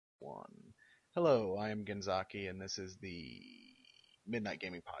one. Hello, I am Ginzaki, and this is the Midnight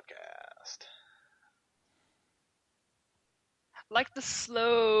Gaming Podcast. Like the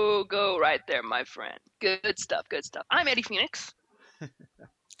slow go right there, my friend. Good stuff, good stuff. I'm Eddie Phoenix.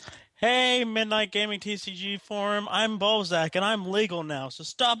 Hey, Midnight Gaming TCG Forum, I'm Bulbazak, and I'm legal now, so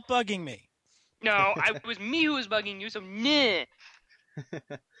stop bugging me. No, it was me who was bugging you, so nah.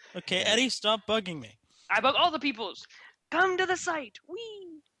 Okay, Yeah. Eddie, stop bugging me. I bug all the peoples. Come to the site.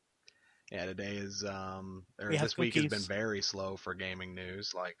 Whee! Yeah, today is We have this week has been cookies. very slow for gaming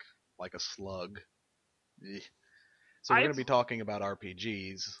news, like a slug. Eh. So we're going to be talking about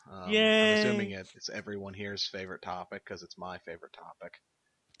RPGs. I'm assuming Yay! it's everyone here's favorite topic because it's my favorite topic.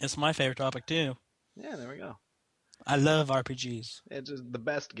 It's my favorite topic, too. Yeah, there we go. I love RPGs. It's just the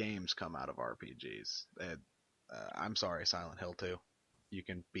best games come out of RPGs. I'm sorry, Silent Hill 2. You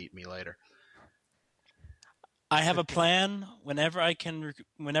can beat me later. I have a plan. Whenever I can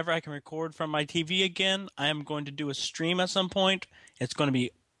record from my TV again, I am going to do a stream at some point. It's going to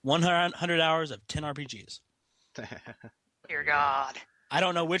be 100 hours of 10 RPGs. Dear God. I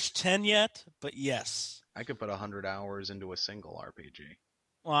don't know which 10 yet, but yes. I could put 100 hours into a single RPG.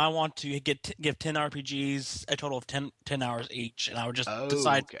 Well, I want to give 10 RPGs a total of 10 hours each, and I would just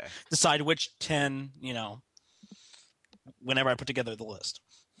Okay. decide which 10, whenever I put together the list.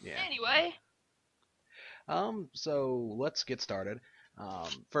 Yeah. Anyway. So let's get started.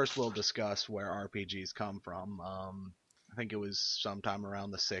 First we'll discuss where RPGs come from. I think it was sometime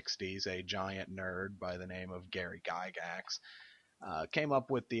around the 60s, a giant nerd by the name of Gary Gygax came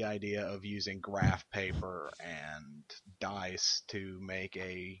up with the idea of using graph paper and dice to make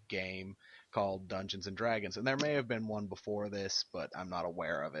a game called Dungeons and Dragons. And there may have been one before this, but I'm not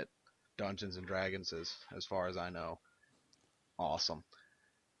aware of it. Dungeons and Dragons is, as far as I know, awesome.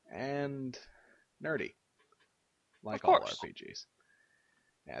 And nerdy. Like all RPGs.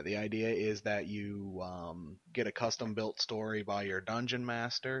 Yeah, the idea is that you get a custom-built story by your dungeon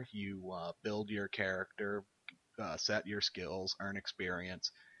master. You build your character, set your skills, earn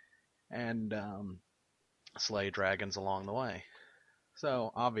experience, and slay dragons along the way.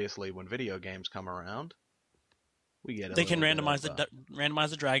 So obviously, when video games come around, we get they can randomize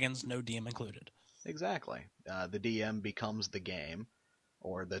the dragons, no DM included. Exactly. The DM becomes the game,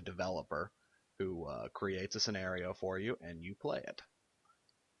 or the developer, who creates a scenario for you, and you play it.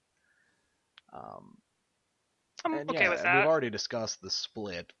 I'm okay with that. We've already discussed the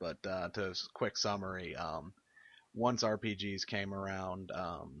split, but to quick summary, once RPGs came around,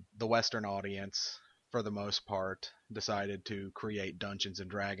 the Western audience, for the most part, decided to create Dungeons and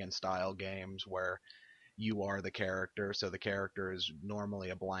Dragons style games where you are the character, so the character is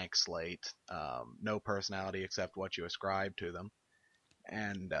normally a blank slate, no personality except what you ascribe to them,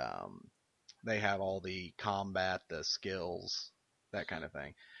 and they have all the combat, the skills, that kind of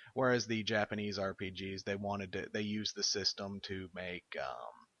thing. Whereas the Japanese RPGs, they used the system to make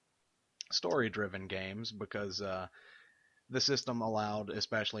story-driven games because the system allowed,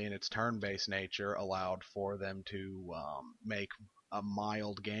 especially in its turn-based nature, allowed for them to make a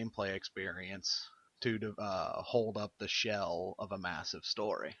mild gameplay experience to hold up the shell of a massive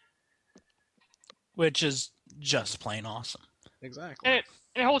story. Which is just plain awesome. Exactly. And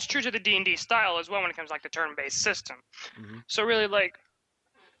it holds true to the D&D style as well when it comes to like the turn-based system. Mm-hmm. So really, like,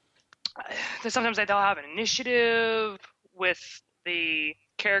 sometimes they'll have an initiative with the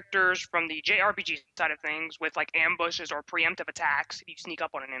characters from the JRPG side of things with like ambushes or preemptive attacks if you sneak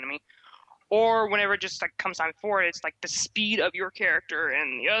up on an enemy. Or whenever it just like comes time for it, it's like the speed of your character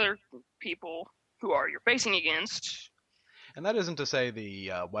and the other people who are you're facing against. And that isn't to say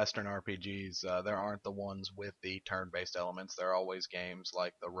the Western RPGs, there aren't the ones with the turn-based elements. There are always games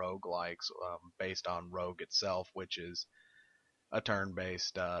like the roguelikes based on Rogue itself, which is a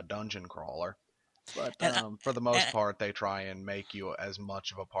turn-based dungeon crawler. But for the most part, they try and make you as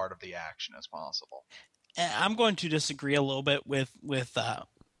much of a part of the action as possible. I'm going to disagree a little bit with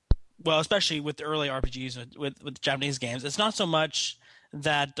well, especially with the early RPGs with Japanese games. It's not so much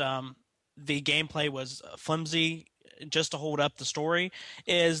that the gameplay was flimsy just to hold up the story.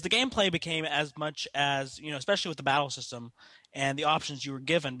 Is the gameplay became as much as, especially with the battle system and the options you were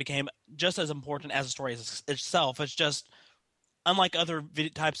given, became just as important as the story itself. It's just, unlike other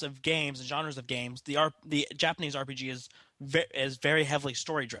types of games and genres of games, the Japanese RPG is very heavily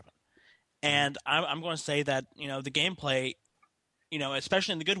story driven, and I'm going to say that the gameplay,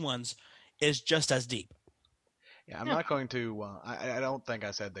 especially in the good ones, is just as deep. Yeah, I'm not going to. I don't think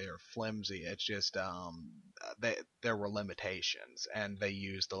I said they are flimsy. It's just there were limitations, and they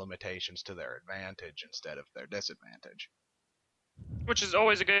used the limitations to their advantage instead of their disadvantage. Which is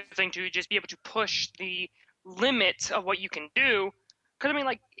always a good thing to just be able to push the limit of what you can do, Because, I mean,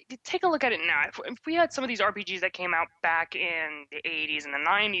 like, take a look at it now. If we had some of these RPGs that came out back in the 80s and the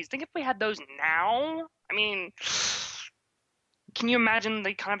 90s, think if we had those now, I mean, can you imagine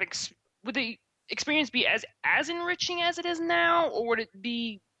the kind of would the experience be as enriching as it is now, or would it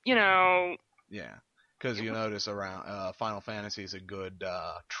be, Yeah, because you notice around Final Fantasy is a good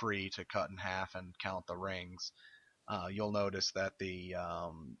tree to cut in half and count the rings. You'll notice that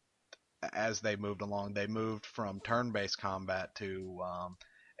as they moved along, they moved from turn-based combat to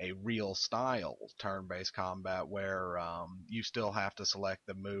a real style turn-based combat where you still have to select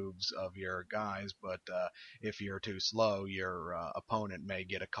the moves of your guys, but if you're too slow, your opponent may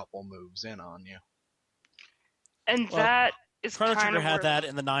get a couple moves in on you. And Well, that is Chrono kind Trigger of had where that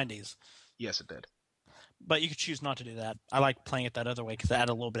in the 90s, Yes, it did. but you could choose not to do that. I like playing it that other way because it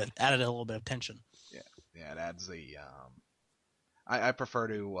added a little bit of tension. Yeah, it adds the. I prefer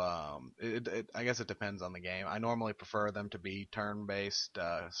to. I guess it depends on the game. I normally prefer them to be turn-based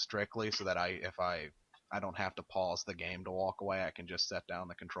strictly, so that if I don't have to pause the game to walk away. I can just set down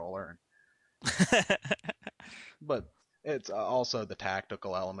the controller. But it's also the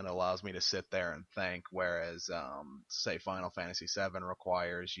tactical element allows me to sit there and think, whereas say Final Fantasy VII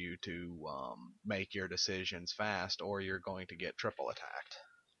requires you to make your decisions fast, or you're going to get triple attacked.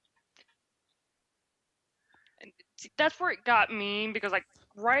 that's where it got me, because like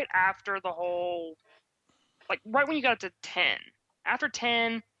right after the whole, like right when you got to 10, after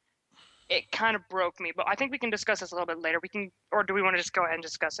 10, it kind of broke me. But I think we can discuss this a little bit later. Or do we want to just go ahead and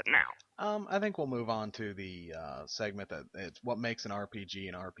discuss it now? I think we'll move on to the segment that it's what makes an RPG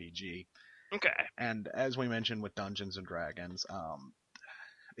an RPG. Okay. And as we mentioned with Dungeons and Dragons,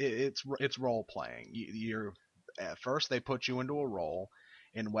 it's role playing. You're at first they put you into a role.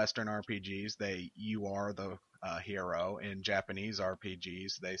 In Western RPGs, you are the hero. In Japanese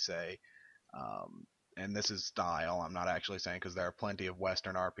RPGs, they say, and this is style. I'm not actually saying, because there are plenty of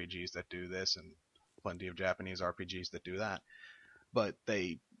Western RPGs that do this and plenty of Japanese RPGs that do that. But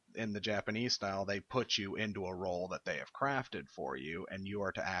in the Japanese style, they put you into a role that they have crafted for you, and you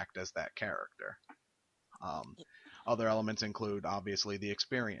are to act as that character. Other elements include, obviously, the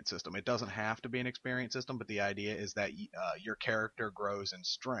experience system. It doesn't have to be an experience system, but the idea is that your character grows in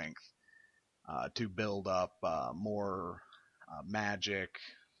strength to build up more magic,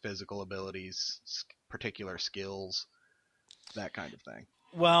 physical abilities, particular skills, that kind of thing.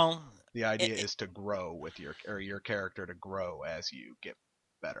 Well, the idea is to grow with your character to grow as you get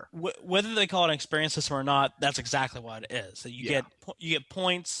better. Whether they call it an experience system or not, that's exactly what it is. So you get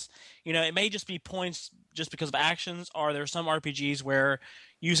points. It may just be points just because of actions, or there are some RPGs where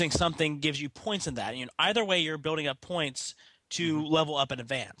using something gives you points in that. Either way, you're building up points to level up and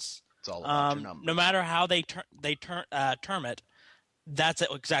advance. It's all about your numbers. No matter how they term it, that's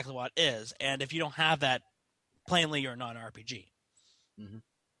exactly what it is. And if you don't have that, plainly you're not an RPG. Mm-hmm.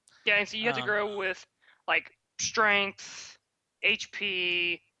 Yeah, and so you have to grow with like strength,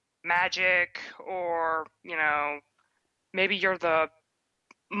 HP, magic, or maybe you're the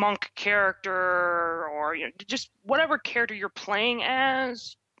monk character, or just whatever character you're playing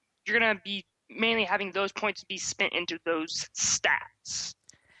as. You're gonna be mainly having those points be spent into those stats.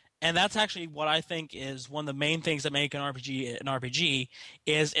 And that's actually what I think is one of the main things that make an RPG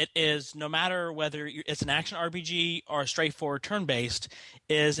is it is, no matter whether it's an action RPG or a straightforward turn-based,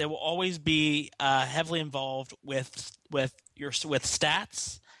 is it will always be heavily involved with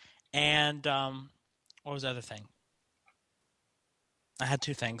stats and what was the other thing? I had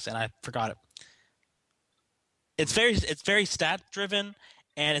two things and I forgot it. It's very stat driven,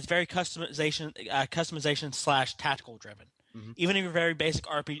 and it's very customization / tactical driven. Mm-hmm. Even in your very basic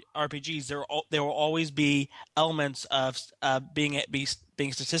RPGs, there will always be elements of being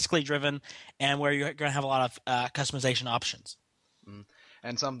statistically driven, and where you're going to have a lot of customization options. Mm.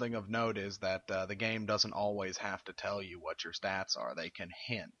 And something of note is that the game doesn't always have to tell you what your stats are. They can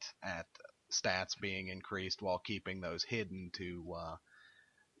hint at stats being increased while keeping those hidden to...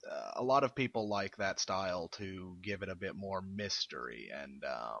 a lot of people like that style to give it a bit more mystery, and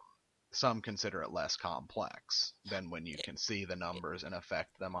some consider it less complex than when you can see the numbers and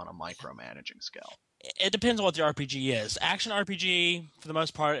affect them on a micromanaging scale. It depends on what the RPG is. Action RPG, for the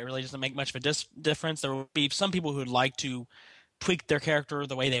most part, it really doesn't make much of a difference. There will be some people who would like to tweak their character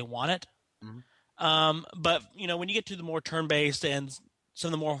the way they want it. Mm-hmm. But when you get to the more turn-based and some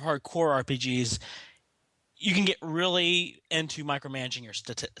of the more hardcore RPGs, you can get really into micromanaging your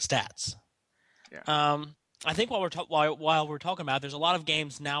stats. Yeah. I think while we're talking about it, there's a lot of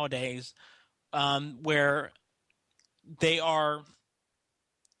games nowadays where they are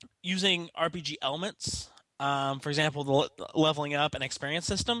using RPG elements. For example, the leveling up and experience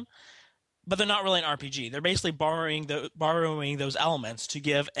system. but they're not really an RPG. They're basically borrowing those elements to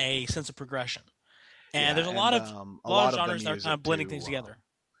give a sense of progression. And Yeah, there's a and a lot lot of of them genres that are use kind it of blending things to together.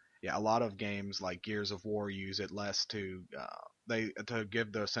 yeah, a lot of games like Gears of War use it less to they to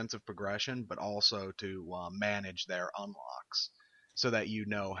give the sense of progression, but also to manage their unlocks, so that you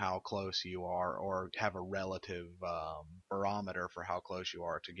know how close you are, or have a relative barometer for how close you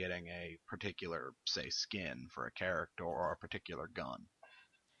are to getting a particular, say, skin for a character or a particular gun.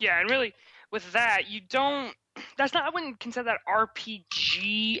 Yeah, and really, with that, you don't. That's not. I wouldn't consider that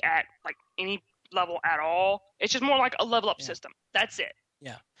RPG at like any level at all. It's just more like a level up Yeah. system. That's it.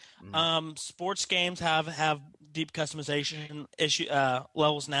 Yeah. Mhm. Sports games have deep customization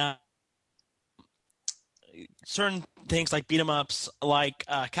levels now. Certain things like beat 'em ups, like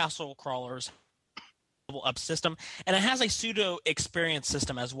castle crawlers, level up system, and it has a pseudo experience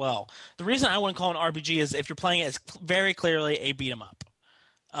system as well. The reason I wouldn't call it an RPG is if you're playing it, it's very clearly a beat 'em up.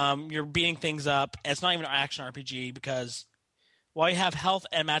 You're beating things up. And it's not even an action RPG because while you have health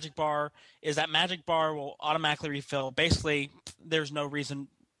and magic bar, is that magic bar will automatically refill. Basically, there's no reason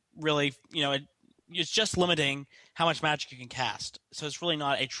really, it's just limiting how much magic you can cast. So it's really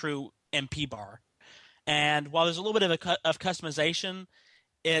not a true MP bar. And while there's a little bit of customization,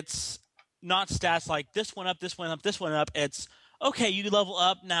 it's not stats like this one up, this one up, this one up. It's okay, you level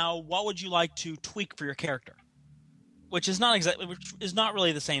up now. What would you like to tweak for your character? Which is not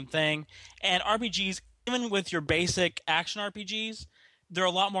really the same thing. And RPGs, even with your basic action RPGs, they're a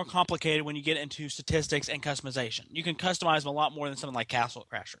lot more complicated when you get into statistics and customization. You can customize them a lot more than something like Castle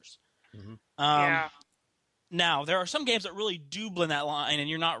Crashers. Mhm. Um, Yeah. Now, there are some games that really do blend that line, and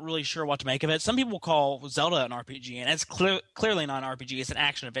you're not really sure what to make of it. Some people call Zelda an RPG, and it's clearly not an RPG. It's an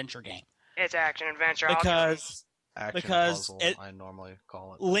action adventure game It's action adventure. I'll give them. because Action because puzzle, it, I normally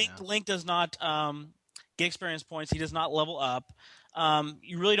call it. Link Yeah. Link does not get experience points. He does not level up.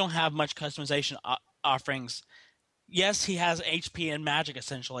 You really don't have much customization offerings. Yes, he has HP and magic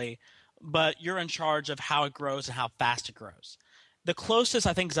essentially, but you're in charge of how it grows and how fast it grows. The closest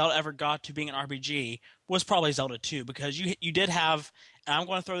I think Zelda ever got to being an RPG was probably Zelda 2 because you did have, and I'm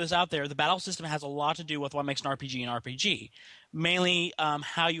going to throw this out there, the battle system has a lot to do with what makes an RPG an RPG, mainly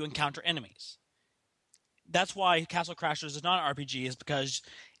how you encounter enemies. That's why Castle Crashers is not an RPG, is because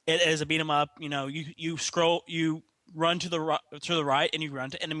it is a beat 'em up. You run to the right, and you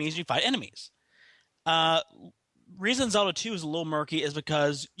run to enemies, and you fight enemies. Uh, Reason Zelda 2 is a little murky is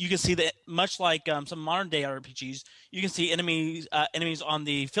because you can see that, much like some modern day RPGs, you can see enemies on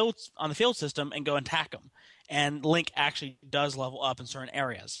the field system and go and attack them. And Link actually does level up in certain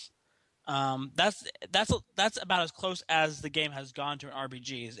areas. That's about as close as the game has gone to an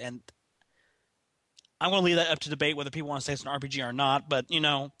RPGs, and I'm going to leave that up to debate whether people want to say it's an RPG or not. But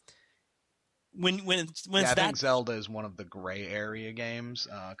when it's Yeah, I that, think Zelda is one of the gray area games,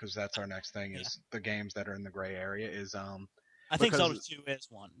 because that's our next thing, yeah, is the games that are in the gray area. Is I think because Zelda 2 is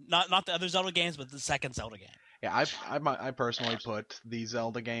one, not the other Zelda games, but the second Zelda game. yeah, I personally put these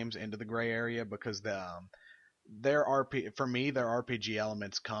Zelda games into the gray area because for me their RPG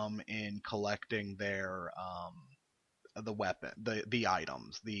elements come in collecting their the weapon, the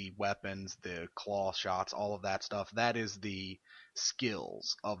items, the weapons, the claw shots, all of that stuff. That is the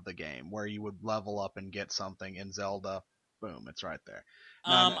skills of the game, where you would level up and get something in Zelda. Boom, it's right there.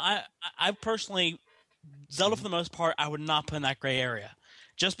 Now, I personally, Zelda for the most part, I would not put in that gray area,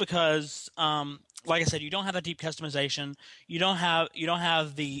 just because, like I said, you don't have that deep customization. You don't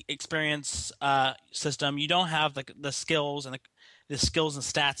have the experience system. You don't have the skills and the skills and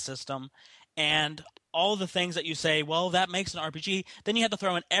stats system, and all the things that you say, well, that makes an RPG. Then you have to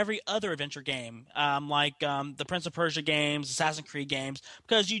throw in every other adventure game, like the Prince of Persia games, Assassin's Creed games,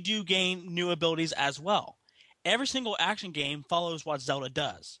 because you do gain new abilities as well. Every single action game follows what Zelda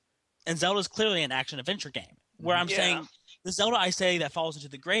does, and Zelda is clearly an action adventure game. Where mhm. I'm Yeah. saying the Zelda I say that falls into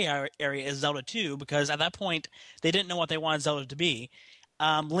the gray area is Zelda 2, because at that point they didn't know what they wanted Zelda to be.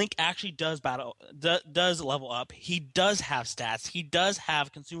 Link actually does level up. He does have stats. He does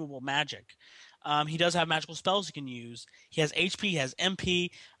have consumable magic. He does have magical spells he can use. He has HP. He has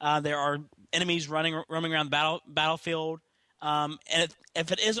MP. There are enemies roaming around the battlefield. And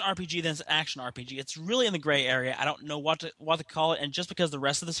if it is an RPG, then it's an action RPG. It's really in the gray area. I don't know what to call it. And just because the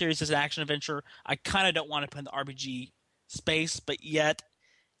rest of the series is an action adventure, I kind of don't want to put in the RPG space. But yet,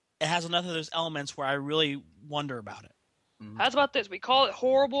 it has enough of those elements where I really wonder about it. Mhm. How's about this? We call it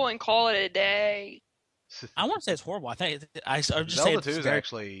horrible and call it a day. I want to say it's horrible. I would just say Zelda it's 2 is very.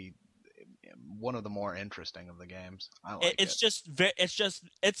 actually one of the more interesting of the games. I It, like it's it. just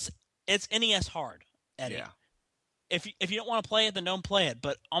it's NES hard, Eddie. Yeah. If you don't want to play it, then don't play it.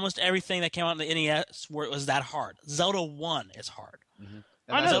 But almost everything that came out in the NES was that hard. Zelda 1 is hard. Mm-hmm.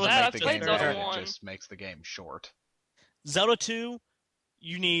 And I that know doesn't that. make I've the played game Zelda bad, 1. it just makes the game short. Zelda 2,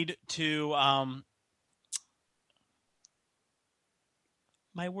 you need to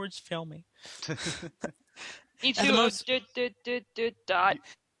my words fail me. Me And the too. most- Dot.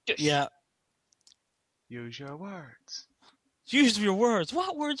 Yeah. Use your words. Use your words.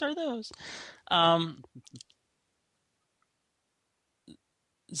 What words are those?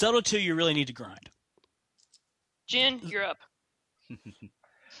 Zelda 2, you really need to grind. Jin, you're up.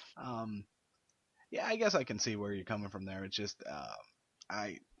 Yeah, I guess I can see where you're coming from there. It's just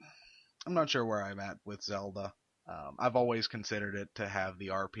I'm not sure where I'm at with Zelda. I've always considered it to have the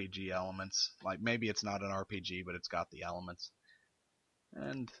RPG elements. Like maybe it's not an RPG, but it's got the elements.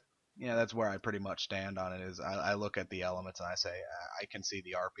 And yeah, that's where I pretty much stand on it. Is I look at the elements and I say I can see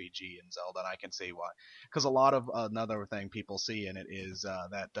the RPG in Zelda, and I can see why. Because a lot of another thing people see in it is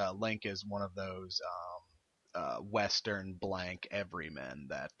that Link is one of those Western blank everymen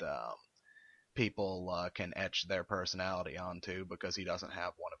that people can etch their personality onto because he doesn't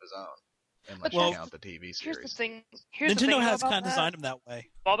have one of his own, unless Well, you count the TV series. Here's the thing. Here's the Nintendo thing has about kind of that. designed them that way.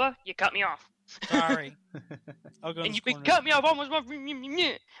 Bubba, you cut me off. Sorry. I'll go in And this you corner. cut me off almost. But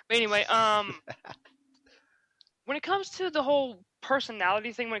anyway, when it comes to the whole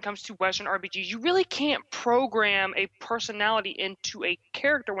personality thing, when it comes to Western RPGs, you really can't program a personality into a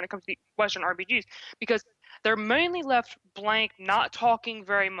character when it comes to Western RPGs because they're mainly left blank, not talking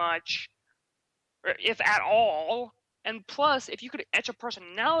very much, if at all. And plus, if you could etch a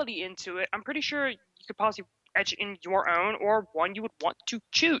personality into it, I'm pretty sure you could possibly etch it in your own or one you would want to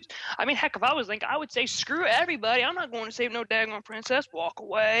choose. I mean, heck, if I was Link, I would say, screw everybody. I'm not going to save no daggone princess. Walk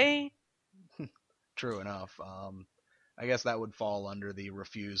away. True enough. I guess that would fall under the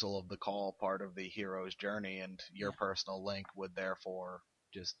refusal of the call part of the hero's journey, and your personal Link would therefore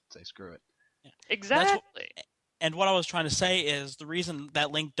just say screw it. Yeah. Exactly. And what I was trying to say is the reason that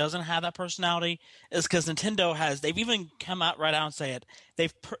Link doesn't have that personality is because Nintendo they've even come out right out and say it.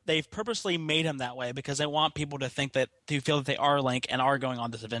 They've purposely made him that way because they want people to feel that they are Link and are going on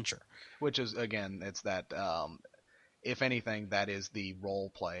this adventure. Which is, again, it's that, if anything, that is the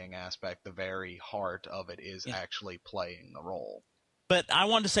role-playing aspect. The very heart of it is actually playing the role. But I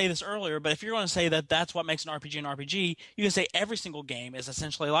wanted to say this earlier, but if you're going to say that that's what makes an RPG, you can say every single game is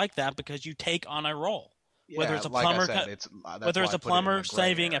essentially like that because you take on a role. Yeah, Whether it's a like plumber, I said, whether it's a plumber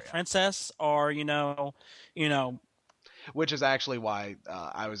saving area. a princess, or Which is actually why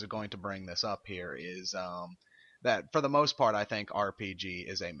I was going to bring this up here. Is that for the most part, I think RPG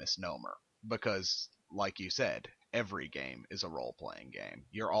is a misnomer because, like you said, every game is a role-playing game.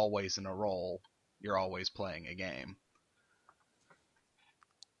 You're always in a role. You're always playing a game.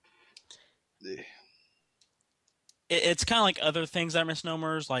 It's kind of like other things that are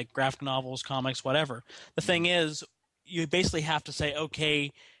misnomers, like graphic novels, comics, whatever. The thing is, you basically have to say,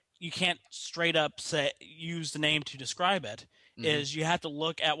 okay, you can't straight up use the name to describe it. Is you have to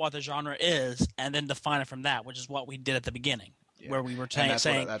look at what the genre is and then define it from that, which is what we did at the beginning, where we were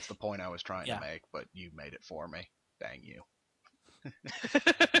saying that's the point I was trying to make, but you made it for me. Dang you.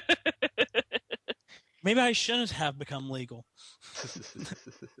 Maybe I shouldn't have become legal.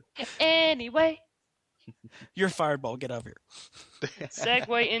 Anyway. You're fired, Ball. Get over here.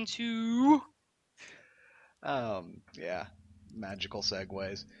 Segue into... yeah. Magical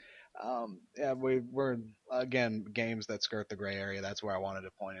segues. Yeah, we're, again, games that skirt the gray area. That's where I wanted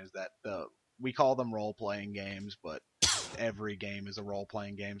to point is that we call them role-playing games, but every game is a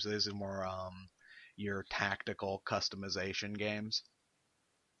role-playing game, so this is more your tactical customization games.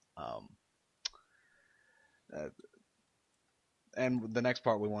 And the next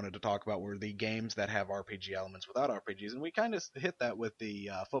part we wanted to talk about were the games that have RPG elements without RPGs, and we kind of hit that with the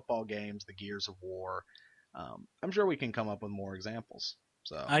football games, the Gears of War. I'm sure we can come up with more examples.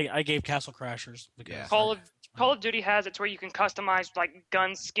 So I gave Castle Crashers because Call of Duty has it to where you can customize like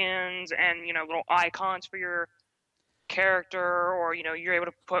gun skins and little icons for your character, or you're able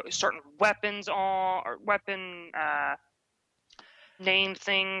to put certain weapons on or weapon name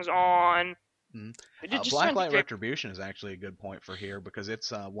things on. Blacklight Retribution is actually a good point for here because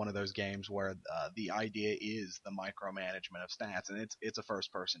it's one of those games where the idea is the micromanagement of stats, and it's a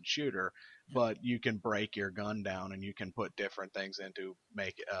first-person shooter, but you can break your gun down and you can put different things in to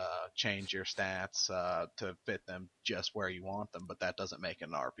change your stats to fit them just where you want them, but that doesn't make it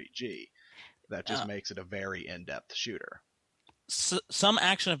an RPG. That just makes it a very in-depth shooter. Some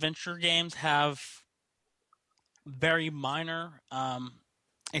action-adventure games have very minor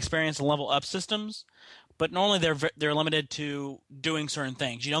experience and level up systems, but normally they're limited to doing certain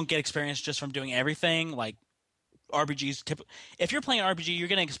things. You don't get experience just from doing everything. Like RPGs, if you're playing an RPG, you're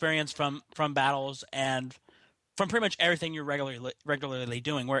getting experience from battles and from pretty much everything you're regularly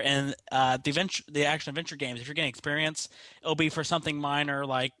doing. Where in the action adventure games, if you're getting experience, it'll be for something minor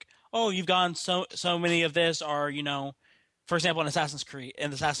like, oh, you've gone so many of this, or for example, in Assassin's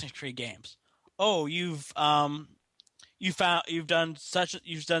Creed games, oh, you've done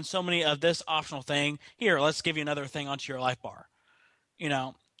so many of this optional thing. Here, let's give you another thing onto your life bar. You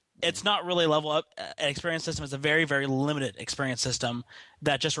know, it's not really level up an experience system. It's a very, very limited experience system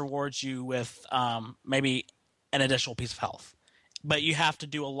that just rewards you with maybe an additional piece of health. But you have to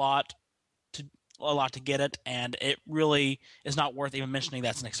do to a lot to get it, and it really is not worth even mentioning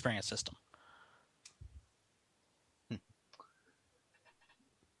that's an experience system.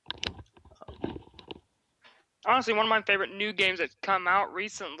 Honestly, one of my favorite new games that's come out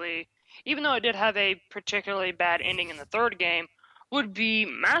recently, even though it did have a particularly bad ending in the third game, would be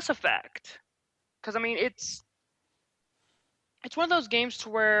Mass Effect. Because I mean, it's one of those games to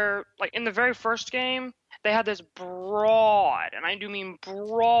where, like in the very first game, they had this broad, and I do mean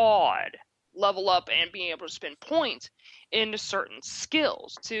broad, level up and being able to spend points into certain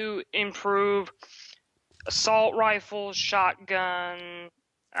skills to improve assault rifles, shotgun,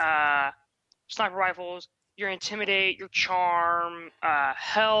 sniper rifles, your intimidate, your charm,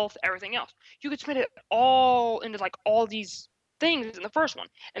 health, everything else. You could spend it all into like all these things in the first one.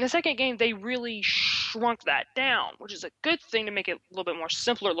 In the second game, they really shrunk that down, which is a good thing to make it a little bit more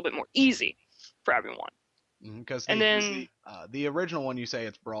simpler, a little bit more easy for everyone. Because And then the original one, you say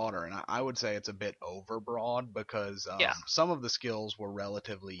it's broader, and I would say it's a bit over broad because Yeah. some of the skills were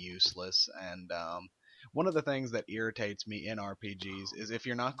relatively useless. And one of the things that irritates me in RPGs is if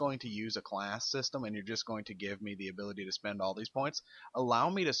you're not going to use a class system and you're just going to give me the ability to spend all these points, allow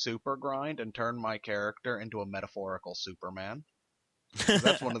me to super grind and turn my character into a metaphorical Superman. 'Cause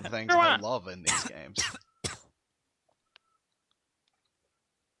that's one of the things Sure, why I not? love in these games.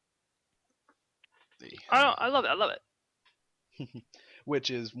 The- I love it. I love it.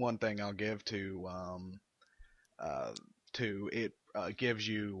 which is one thing I'll give to it gives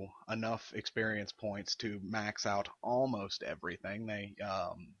you enough experience points to max out almost everything. They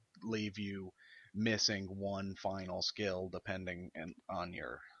leave you missing one final skill depending on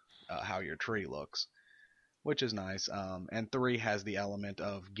your how your tree looks, which is nice. And 3 has the element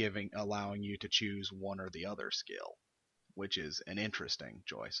of allowing you to choose one or the other skill, which is an interesting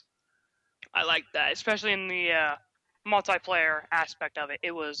choice. I like that, especially in the multiplayer aspect of it.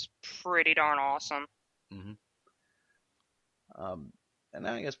 It was pretty darn awesome. hmm and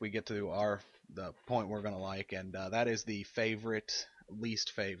I guess we get to the point we're gonna like, and that is the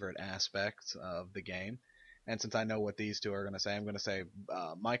least favorite aspect of the game. And since I know what these two are gonna say, I'm gonna say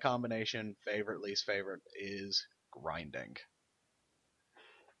my combination favorite least favorite is grinding,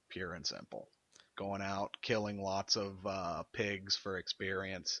 pure and simple. Going out, killing lots of pigs for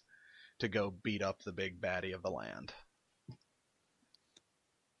experience to go beat up the big baddie of the land.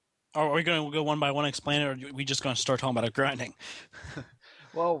 Are we going to go one by one, explain it, or are we just going to start talking about it grinding?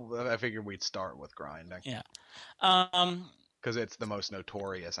 Well, I figured we'd start with grinding. Yeah. Because it's the most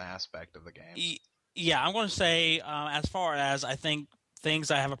notorious aspect of the game. Yeah, I'm going to say, as far as I think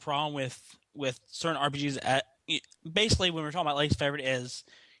things I have a problem with certain RPGs, basically when we're talking about least favorite is,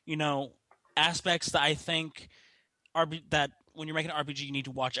 aspects that I think that when you're making an RPG you need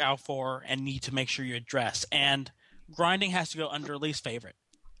to watch out for and need to make sure you address. And grinding has to go under least favorite.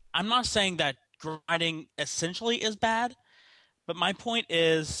 I'm not saying that grinding essentially is bad, but my point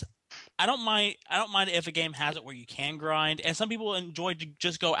is I don't mind if a game has it where you can grind, and some people enjoy to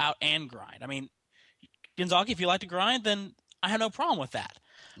just go out and grind. I mean, Ginzaki, if you like to grind, then I have no problem with that.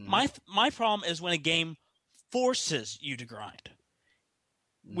 Mm-hmm. My problem is when a game forces you to grind.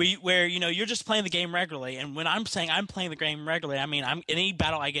 Where you're just playing the game regularly, and when I'm saying I'm playing the game regularly, I mean I'm any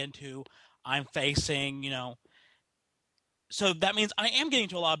battle I get into, I'm facing, so that means I am getting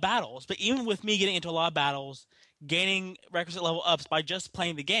into a lot of battles. But even with me getting into a lot of battles, gaining requisite level ups by just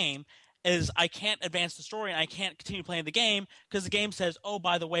playing the game is I can't advance the story and I can't continue playing the game because the game says, oh,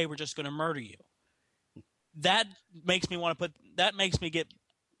 by the way, we're just going to murder you. That makes me get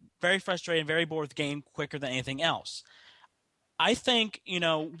very frustrated and very bored with the game quicker than anything else. I think,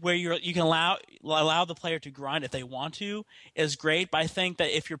 where you can allow the player to grind if they want to is great, but I think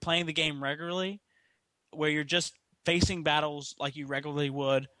that if you're playing the game regularly, where you're just facing battles like you regularly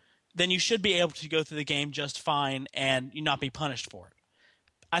would, then you should be able to go through the game just fine and you not be punished for it.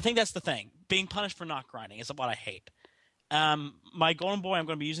 I think that's the thing. Being punished for not grinding is what I hate. My golden boy, I'm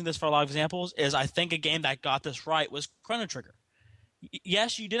going to be using this for a lot of examples, is I think a game that got this right was Chrono Trigger.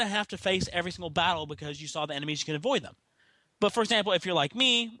 Yes, you didn't have to face every single battle because you saw the enemies, you can avoid them. But for example, if you're like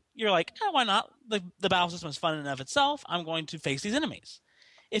me, you're like, why not? The battle system is fun in and of itself. I'm going to face these enemies.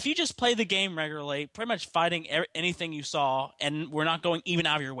 if you just play the game regularly, pretty much fighting anything you saw, and we're not going even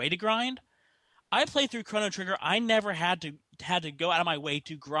out of your way to grind. I played through Chrono Trigger. I never had to go out of my way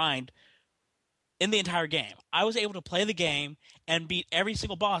to grind in the entire game. I was able to play the game and beat every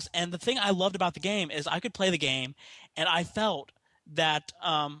single boss. And the thing I loved about the game is I could play the game, and I felt that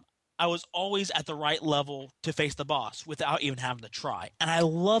I was always at the right level to face the boss without even having to try. And I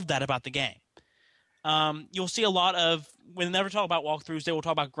love that about the game. You'll see a lot of, when they never talk about walkthroughs, they will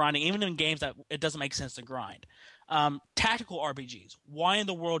talk about grinding, even in games that it doesn't make sense to grind. Tactical RPGs. Why in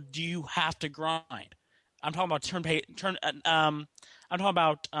the world do you have to grind? I'm talking about I'm talking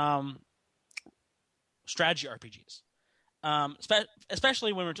about strategy RPGs.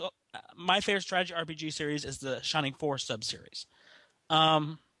 Especially when my favorite strategy RPG series is the Shining Force sub-series.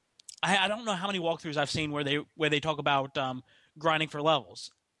 I don't know how many walkthroughs I've seen where they talk about grinding for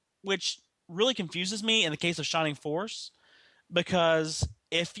levels, which really confuses me in the case of Shining Force, because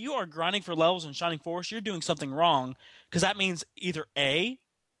if you are grinding for levels in Shining Force, you're doing something wrong, because that means either A,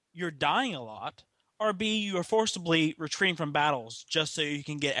 you're dying a lot, or B, you are forcibly retreating from battles just so you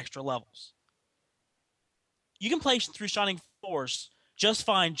can get extra levels. You can play through Shining Force just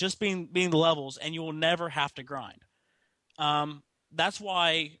fine, just being the levels, and you will never have to grind. That's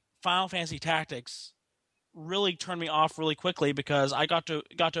why Final Fantasy Tactics really turned me off really quickly, because I got to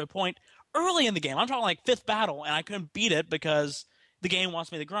a point early in the game. I'm talking like 5th battle, and I couldn't beat it because the game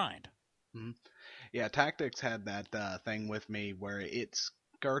wants me to grind. Mm-hmm. Yeah, Tactics had that thing with me where it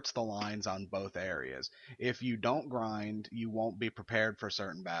skirts the lines on both areas. If you don't grind, you won't be prepared for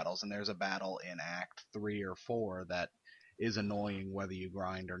certain battles, and there's a battle in Act 3 or 4 that is annoying whether you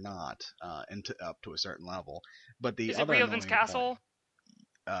grind or not, up to a certain level. But the Is it other Riovin's annoying Castle?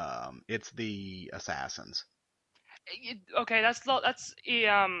 it's the Assassins. Okay,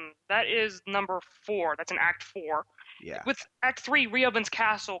 that is number 4. That's in Act 4. Yeah. With Act 3, Riovin's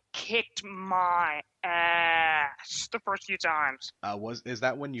Castle kicked my ass the first few times. Is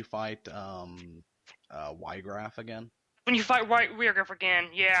that when you fight Wygraph again? When you fight Wygraph again,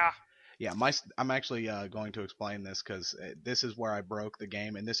 yeah. Yeah, I'm actually going to explain this, because this is where I broke the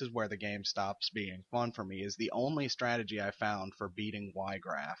game, and this is where the game stops being fun for me. Is the only strategy I found for beating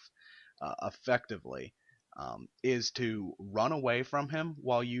Wygraph effectively is to run away from him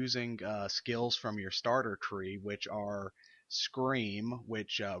while using skills from your starter tree, which are Scream,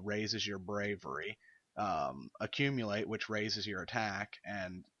 which raises your bravery, Accumulate, which raises your attack,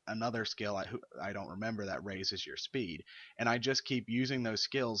 and another skill I don't remember that raises your speed. And I just keep using those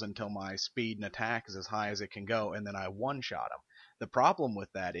skills until my speed and attack is as high as it can go, and then I one-shot them. The problem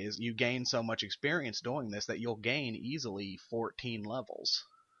with that is you gain so much experience doing this that you'll gain easily 14 levels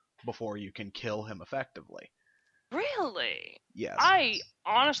before you can kill him effectively. Really? Yes. I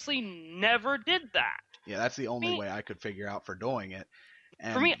honestly never did that. Yeah, that's the only way I could figure out for doing it.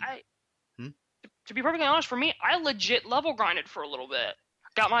 And for me, to be perfectly honest, for me, I legit level grinded for a little bit.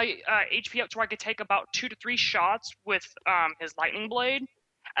 Got my HP up to where I could take about 2 to 3 shots with his lightning blade,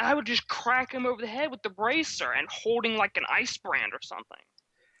 and I would just crack him over the head with the bracer and holding like an ice brand or something.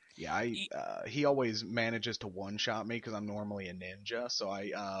 Yeah, he always manages to one-shot me because I'm normally a ninja. So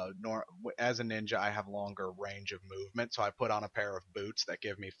as a ninja, I have longer range of movement. So I put on a pair of boots that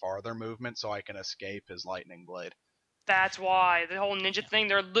give me farther movement, so I can escape his lightning blade. That's why the whole ninja thing.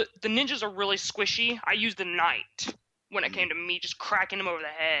 The ninjas are really squishy. I used the knight when it came to me just cracking him over the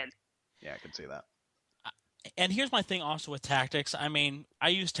head. Yeah, I can see that. And here's my thing also with Tactics. I mean, I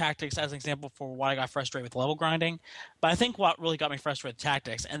use Tactics as an example for why I got frustrated with level grinding, but I think what really got me frustrated with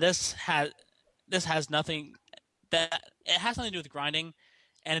Tactics, and this has nothing to do with grinding,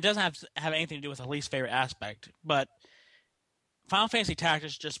 and it doesn't have anything to do with the least favorite aspect. But Final Fantasy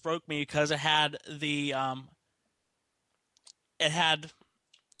Tactics just broke me because it had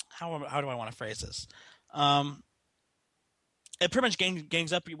how do I want to phrase this? It pretty much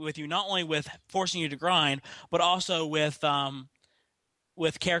gangs up with you, not only with forcing you to grind, but also with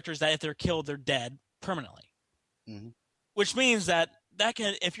characters that if they're killed, they're dead permanently. Mm-hmm. Which means that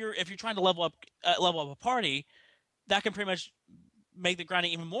can, if you're trying to level up a party, that can pretty much make the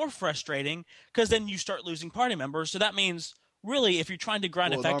grinding even more frustrating, because then you start losing party members. So that means really, if you're trying to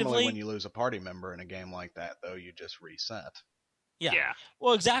grind effectively, normally when you lose a party member in a game like that, though, you just reset. Yeah.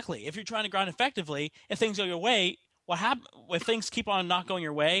 Well, exactly. If you're trying to grind effectively, if things go your way, what happen when things keep on not going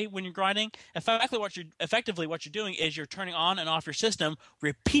your way when you're grinding? Effectively what you're doing is you're turning on and off your system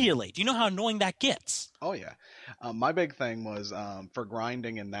repeatedly. Do you know how annoying that gets? Oh yeah, my big thing was for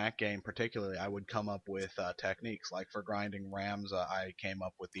grinding in that game particularly. I would come up with techniques like for grinding rams. I came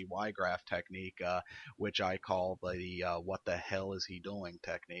up with the Y graph technique, which I call the "what the hell is he doing"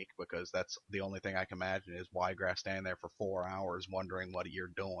 technique, because that's the only thing I can imagine is Y graph standing there for 4 hours wondering what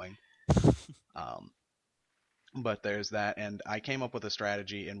you're doing. Um, but there's that, and I came up with a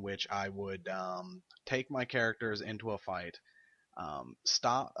strategy in which I would take my characters into a fight,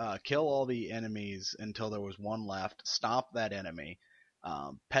 kill all the enemies until there was one left, stop that enemy,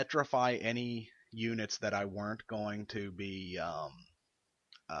 petrify any units that I weren't going to be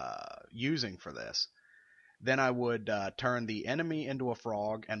using for this. Then I would turn the enemy into a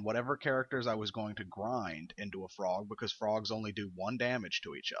frog and whatever characters I was going to grind into a frog, because frogs only do 1 damage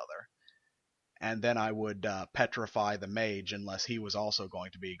to each other. And then I would petrify the mage unless he was also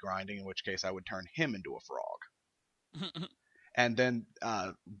going to be grinding, in which case I would turn him into a frog. And then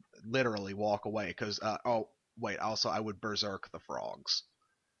literally walk away, because also I would berserk the frogs,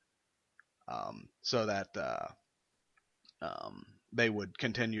 so that they would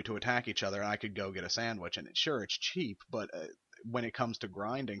continue to attack each other, and I could go get a sandwich. And sure, it's cheap, but when it comes to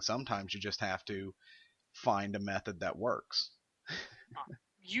grinding, sometimes you just have to find a method that works.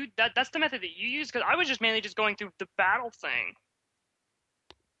 That's the method that you use, because I was just mainly just going through the battle thing.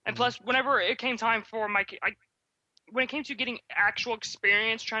 And plus, whenever it came time for when it came to getting actual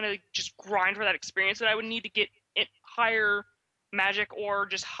experience, trying to just grind for that experience that I would need to get higher magic or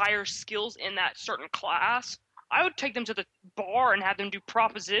just higher skills in that certain class, I would take them to the bar and have them do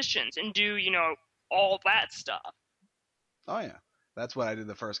propositions and do, all that stuff. Oh yeah, that's what I did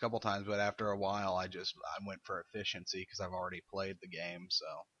the first couple times, but after a while I went for efficiency because I've already played the game. So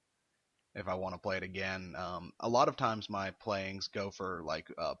if I want to play it again, a lot of times my playings go for like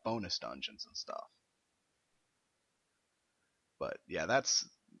bonus dungeons and stuff. But yeah, that's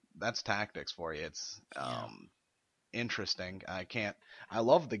tactics for you. It's interesting. I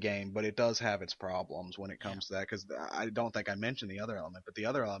love the game, but it does have its problems when it comes to that, because I don't think I mentioned the other element, but the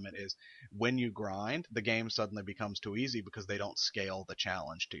other element is when you grind, the game suddenly becomes too easy because they don't scale the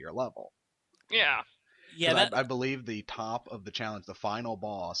challenge to your level. Yeah. Yeah, I believe the top of the challenge, the final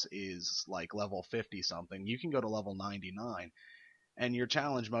boss, is like level 50 something. You can go to level 99, and your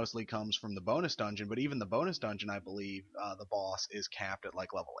challenge mostly comes from the bonus dungeon, but even the bonus dungeon, I believe, the boss is capped at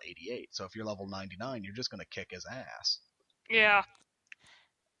like level 88. So if you're level 99, you're just going to kick his ass. Yeah.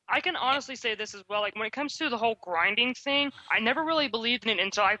 I can honestly say this as well. Like, when it comes to the whole grinding thing, I never really believed in it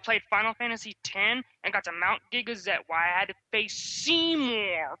until I played Final Fantasy X and got to Mount Gigazet, where I had to face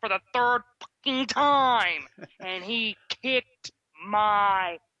Seymour for the third fucking time, and he kicked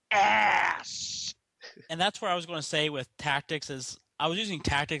my ass. And that's where I was going to say with tactics is I was using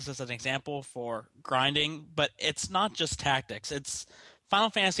tactics as an example for grinding, but it's not just tactics. It's Final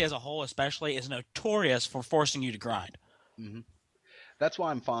Fantasy as a whole, especially, is notorious for forcing you to grind. Mm-hmm. That's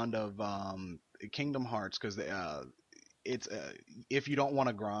why I'm fond of Kingdom Hearts, because it's if you don't want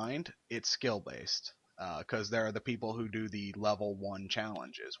to grind, it's skill based. Because there are the people who do the level 1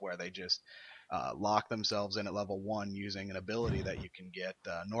 challenges where they just lock themselves in at level 1 using an ability that you can get.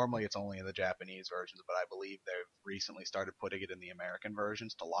 Normally it's only in the Japanese versions, but I believe they've recently started putting it in the American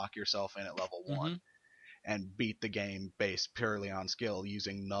versions to lock yourself in at level 1 and beat the game based purely on skill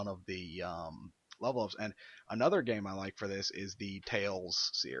using none of the level ups. And another game I like for this is the Tales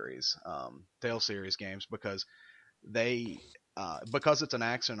series games, because because it's an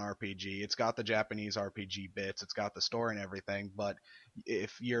action RPG, it's got the Japanese RPG bits, it's got the story and everything, but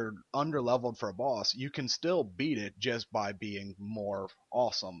if you're under-leveled for a boss, you can still beat it just by being more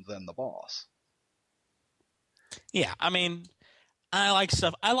awesome than the boss. Yeah, I mean, I like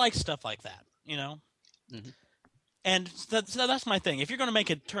stuff like that, Mm-hmm. And that's my thing. If you're going to make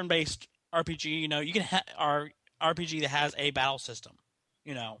a turn-based RPG, you can have RPG that has a battle system,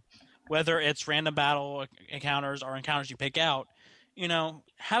 whether it's random battle encounters or encounters you pick out,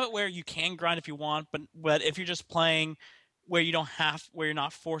 have it where you can grind if you want, but if you're just playing where you're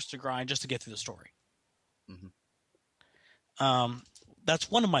not forced to grind just to get through the story. Mm-hmm.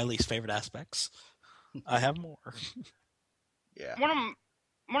 That's one of my least favorite aspects. I have more. Yeah. One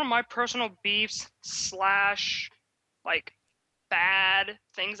of my personal beefs / like bad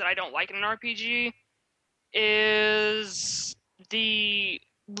things that I don't like in an RPG is the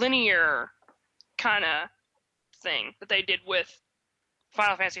linear kind of thing that they did with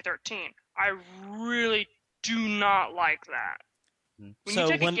Final Fantasy 13. I really do not like that. When you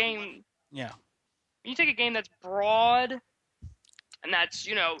take a game that's broad and that's,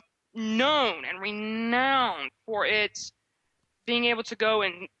 known and renowned for its being able to go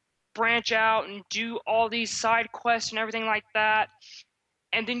and branch out and do all these side quests and everything like that,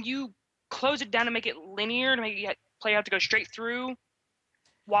 and then you close it down to make it linear, to make it play have to go straight through,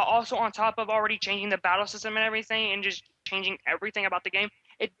 while also on top of already changing the battle system and everything and just changing everything about the game,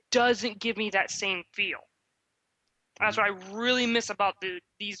 it doesn't give me that same feel. That's what I really miss about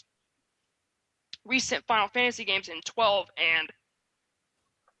these recent Final Fantasy games in 12 and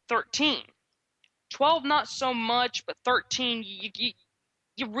 13. 12 not so much, but 13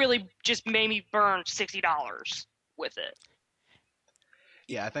 you really just made me burn $60 with it.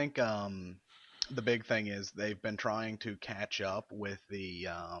 Yeah, I think the big thing is they've been trying to catch up with the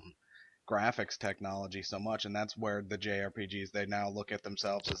graphics technology so much, and that's where the JRPGs, they now look at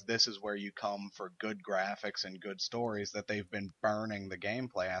themselves as this is where you come for good graphics and good stories, that they've been burning the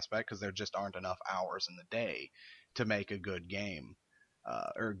gameplay aspect because there just aren't enough hours in the day to make a good game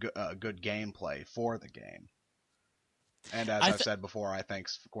or good gameplay for the game. And as I've said before, I think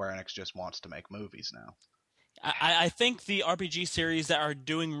Square Enix just wants to make movies now. I think the RPG series that are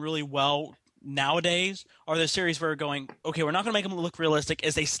doing really well nowadays are the series where we're going, okay, we're not going to make them look realistic,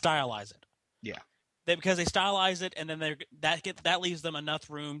 as they stylize it. Yeah. Because they stylize it, and then that leaves them enough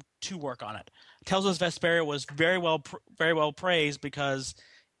room to work on it. Tales of Vesperia was very well praised because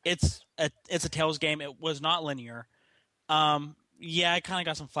it's a Tales game. It was not linear. Yeah, I kind of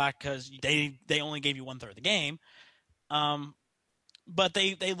got some flack because they only gave you 1/3 of the game. But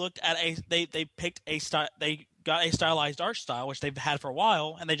they looked at they picked they got a stylized art style, which they've had for a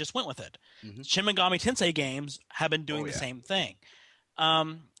while, and they just went with it. Mm-hmm. Shin Megami Tensei games have been doing the same thing.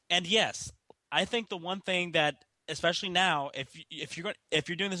 And yes, I think the one thing that, especially now, if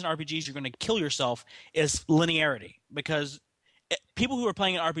you're doing this in RPGs, you're going to kill yourself, is linearity, because people who are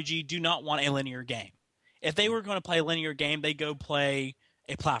playing an RPG do not want a linear game. If they were going to play a linear game, they'd go play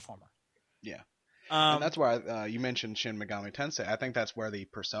a platformer. Yeah. And that's why you mentioned Shin Megami Tensei. I think that's where the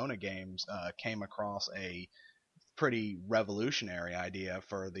Persona games came across a pretty revolutionary idea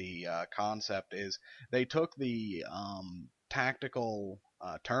for the concept. Is they took the tactical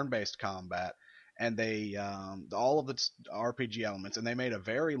turn-based combat and they all of its RPG elements, and they made a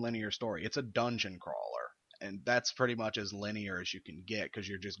very linear story. It's a dungeon crawler, and that's pretty much as linear as you can get because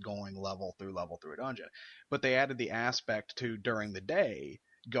you're just going level through a dungeon. But they added the aspect to, during the day,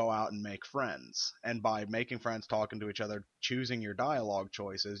 go out and make friends, and by making friends, talking to each other, choosing your dialogue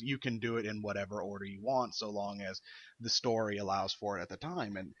choices, you can do it in whatever order you want, so long as the story allows for it at the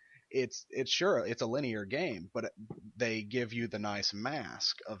time. And it's a linear game, but they give you the nice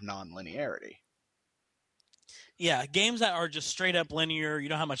mask of non-linearity. Yeah, games that are just straight up linear, you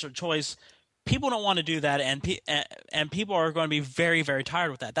don't have much of a choice, people don't want to do that, and people are going to be very, very tired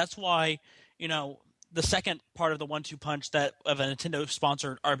with that. That's why, the second part of the 1-2 punch of a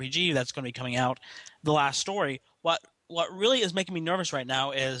Nintendo-sponsored RPG that's going to be coming out, The Last Story. What really is making me nervous right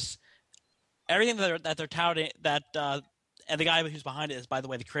now is everything that they're touting. And the guy who's behind it is, by the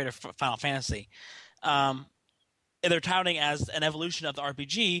way, the creator of Final Fantasy. They're touting as an evolution of the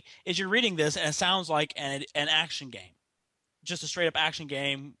RPG. Is you're reading this and it sounds like an action game, just a straight up action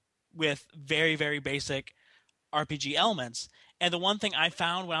game with very, very basic RPG elements. And the one thing I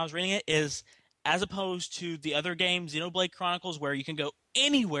found when I was reading it is, as opposed to the other game, Xenoblade Chronicles, where you can go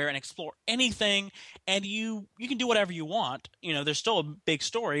anywhere and explore anything, and you can do whatever you want. There's still a big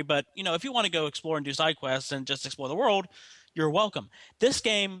story, but if you want to go explore and do side quests and just explore the world, you're welcome. This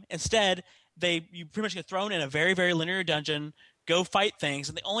game, instead, you pretty much get thrown in a very, very linear dungeon, go fight things,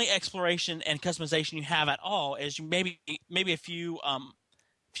 and the only exploration and customization you have at all is maybe a few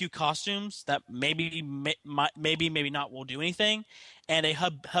costumes that maybe not will do anything, and a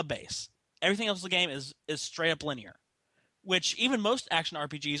hub base. Everything else in the game is straight up linear, which even most action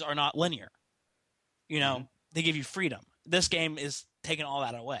RPGs are not linear. They give you freedom. This game is taking all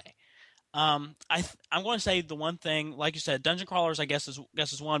that away. I'm going to say the one thing, like you said, dungeon crawlers, I guess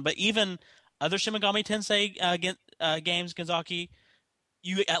is one, but even other Shin Megami Tensei games, Ginzaki,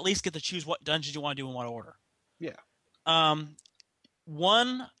 you at least get to choose what dungeons you want to do in what order. Yeah.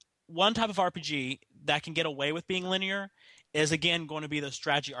 One type of RPG that can get away with being linear is, again, going to be those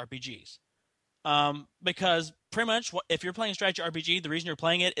strategy RPGs. Because pretty much, if you're playing a strategy RPG, the reason you're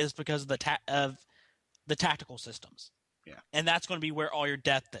playing it is because of the tactical systems. Yeah. And that's going to be where all your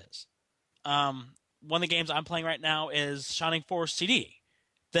depth is. One of the games I'm playing right now is Shining Force CD.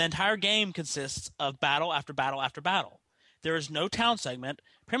 The entire game consists of battle after battle after battle. There is no town segment.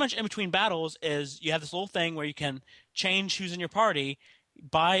 Pretty much in between battles is you have this little thing where you can change who's in your party,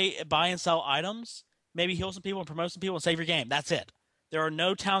 buy and sell items, maybe heal some people and promote some people and save your game. That's it. There are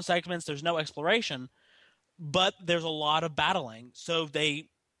no town segments. There's no exploration, but there's a lot of battling. So they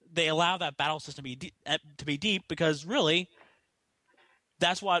they allow that battle system to be deep because really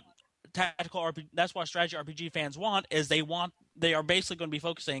that's what that's what strategy RPG fans want is they are basically going to be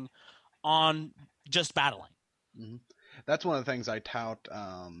focusing on just battling. Mm-hmm. That's one of the things I tout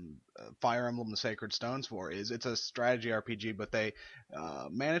Fire Emblem: The Sacred Stones for. Is it's a strategy RPG, but they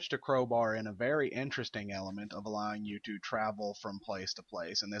managed to crowbar in a very interesting element of allowing you to travel from place to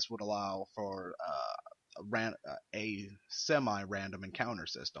place, and this would allow for a semi-random encounter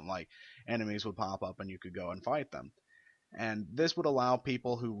system. Like enemies would pop up and you could go and fight them. And this would allow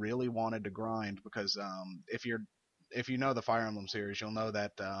people who really wanted to grind, because if you know the Fire Emblem series, you'll know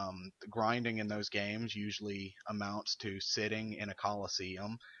that grinding in those games usually amounts to sitting in a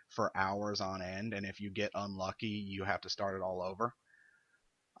coliseum for hours on end, and if you get unlucky, you have to start it all over.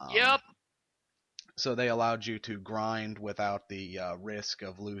 Yep. So they allowed you to grind without the risk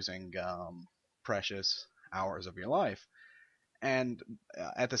of losing precious hours of your life. And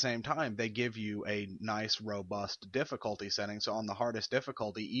at the same time, they give you a nice, robust difficulty setting. So on the hardest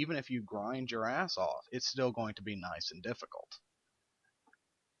difficulty, even if you grind your ass off, it's still going to be nice and difficult.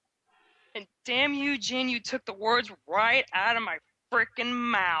 And damn you, Jin, you took the words right out of my freaking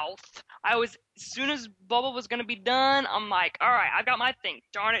mouth. As soon as Bubba was going to be done, I'm like, all right, I've got my thing.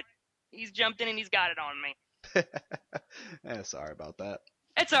 Darn it. He's jumped in and he's got it on me. Yeah, sorry about that.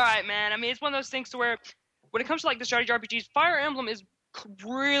 It's all right, man. I mean, it's one of those things to where when it comes to like the strategy RPGs, Fire Emblem is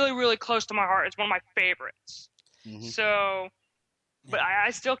really, really close to my heart. It's one of my favorites. Mm-hmm. So, but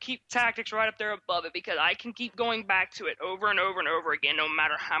I still keep Tactics right up there above it because I can keep going back to it over and over and over again, no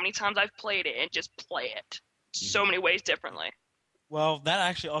matter how many times I've played it, and just play it so many ways differently. Well, that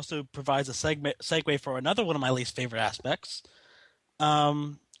actually also provides a segue for another one of my least favorite aspects.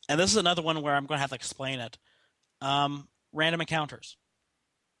 And this is another one where I'm going to have to explain it. Random encounters.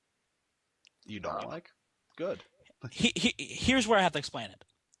 You don't like? Good. Here's where I have to explain it.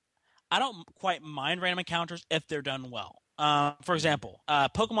 I don't quite mind random encounters if they're done well. For example,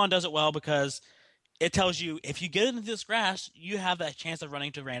 Pokemon does it well because it tells you if you get into this grass, you have that chance of running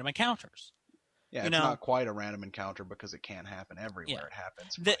into random encounters. Yeah, it's not quite a random encounter because it can't happen everywhere. Yeah. It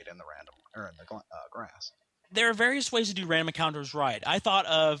happens right in the random or in the grass. There are various ways to do random encounters right. I thought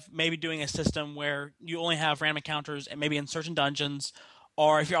of maybe doing a system where you only have random encounters and maybe in certain dungeons,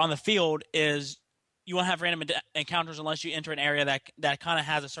 or if you're on the field, is you won't have random encounters unless you enter an area that kind of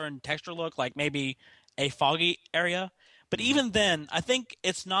has a certain texture look, like maybe a foggy area. But even then, I think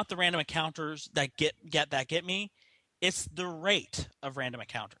it's not the random encounters that get me. It's the rate of random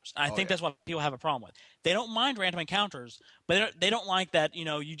encounters. I think that's what people have a problem with. They don't mind random encounters, but they don't like that.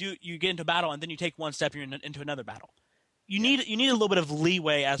 You get into battle and then you take one step, you're into another battle. You need a little bit of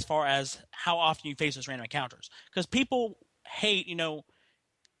leeway as far as how often you face those random encounters, because people hate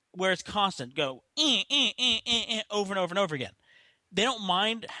where it's constant, go over and over and over again. They don't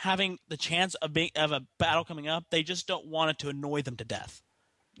mind having the chance of a battle coming up. They just don't want it to annoy them to death.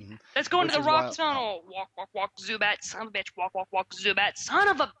 Mm-hmm. Let's go into the rock tunnel. Walk, walk, walk, Zubat, son of a bitch. Walk, walk, walk, Zubat, son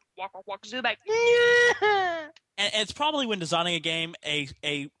of a walk, walk, walk, Zubat. And it's probably when designing a game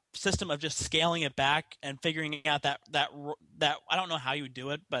a system of just scaling it back and figuring out that I don't know how you would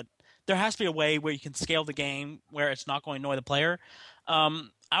do it, but there has to be a way where you can scale the game where it's not going to annoy the player.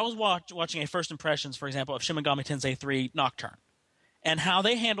 I was watching a first impressions, for example, of Shin Megami Tensei 3 Nocturne, and how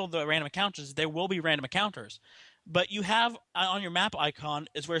they handle the random encounters. There will be random encounters, but you have on your map icon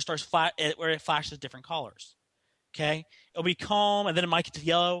is where it starts where it flashes different colors. Okay, it'll be calm, and then it might get to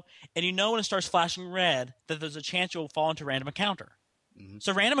yellow, and when it starts flashing red that there's a chance you'll fall into a random encounter. Mm-hmm.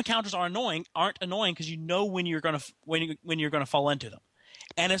 So random encounters aren't annoying because you know when you're gonna fall into them,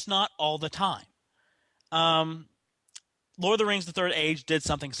 and it's not all the time. Lord of the Rings: The Third Age did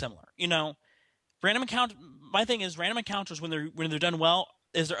something similar. Random encounter. My thing is random encounters when they're done well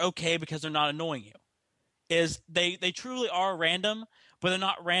is they're okay because they're not annoying you. Is they truly are random, but they're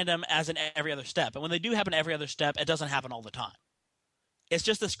not random as in every other step. And when they do happen every other step, it doesn't happen all the time. It's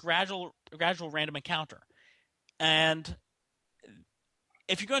just this gradual random encounter. And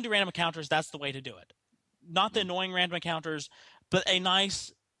if you're going to do random encounters, that's the way to do it. Not the annoying random encounters, but a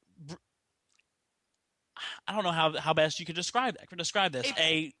nice. I don't know how best you could describe this.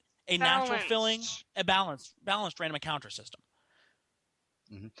 A natural feeling, a balanced random encounter system.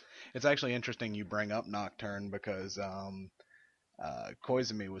 Mm-hmm. It's actually interesting you bring up Nocturne because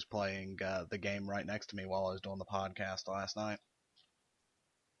Koizumi was playing the game right next to me while I was doing the podcast last night.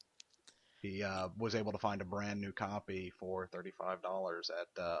 He was able to find a brand new copy for $35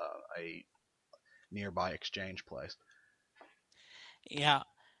 at a nearby exchange place. Yeah.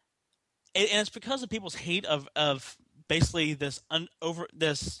 And it's because of people's hate of basically this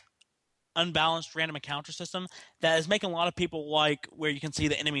unbalanced random encounter system that is making a lot of people like where you can see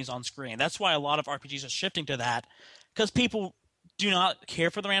the enemies on screen. That's why a lot of RPGs are shifting to that, because people do not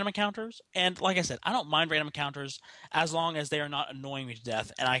care for the random encounters. And like I said, I don't mind random encounters as long as they are not annoying me to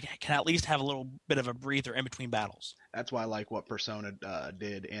death, and I can at least have a little bit of a breather in between battles. That's why I like what Persona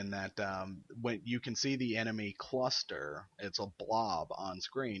did in that when you can see the enemy cluster, it's a blob on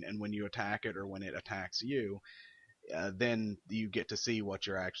screen, and when you attack it or when it attacks you, then you get to see what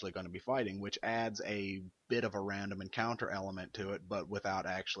you're actually going to be fighting, which adds a bit of a random encounter element to it, but without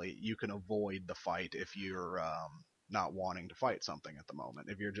actually, you can avoid the fight if you're not wanting to fight something at the moment,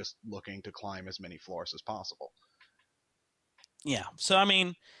 if you're just looking to climb as many floors as possible. Yeah. So I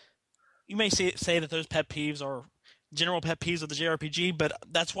mean, you may say that those pet peeves are general pet peeves of the JRPG, but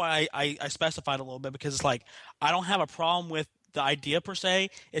that's why I specified a little bit, because it's like I don't have a problem with the idea per se.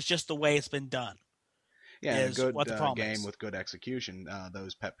 It's just the way it's been done Yeah, in a is good what the problem game is. with good execution,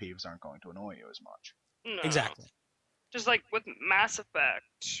 those pet peeves aren't going to annoy you as much. No. Exactly. Just like with Mass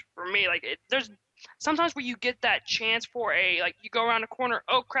Effect, for me, like there's sometimes where you get that chance for you go around a corner,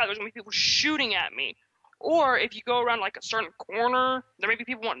 oh crap, there's gonna be people shooting at me. Or if you go around like a certain corner, there may be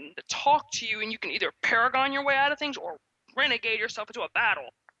people wanting to talk to you, and you can either paragon your way out of things or renegade yourself into a battle,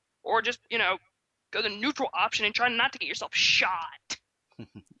 or just go the neutral option and try not to get yourself shot.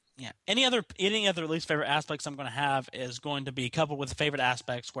 Yeah. Any other least favorite aspects I'm going to have is going to be coupled with favorite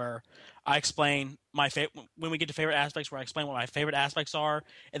aspects, where I explain when we get to favorite aspects, where I explain what my favorite aspects are,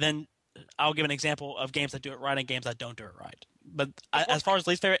 and then I'll give an example of games that do it right and games that don't do it right. But as far as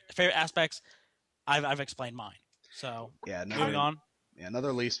least favorite aspects, I've explained mine. So Yeah, moving on.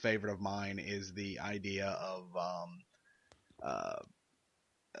 another least favorite of mine is the idea of uh,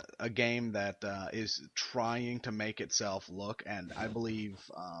 a game that is trying to make itself look, and I believe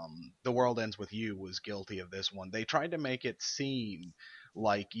The World Ends With You was guilty of this one. They tried to make it seem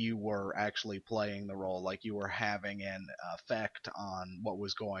like you were actually playing the role, like you were having an effect on what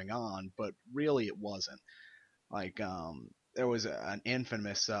was going on, but really it wasn't. Like there was an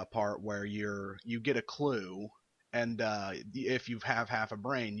infamous part where you get a clue, and if you have half a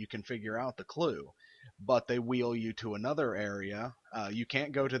brain, you can figure out the clue. But they wheel you to another area. You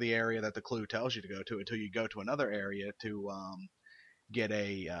can't go to the area that the clue tells you to go to until you go to another area to get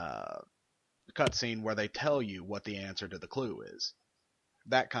a cutscene where they tell you what the answer to the clue is.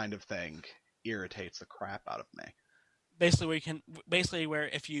 That kind of thing irritates the crap out of me. Basically where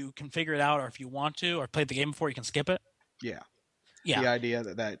if you can figure it out, or if you want to, or played the game before, you can skip it. Yeah. Yeah. The idea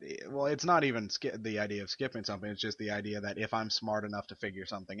that well, it's not even the idea of skipping something. It's just the idea that if I'm smart enough to figure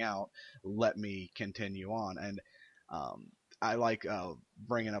something out, let me continue on. And I like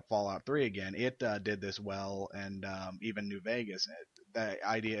bringing up Fallout 3 again. It did this well, and even New Vegas. The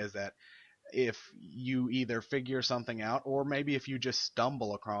idea is that if you either figure something out, or maybe if you just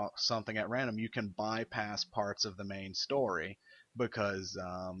stumble across something at random, you can bypass parts of the main story because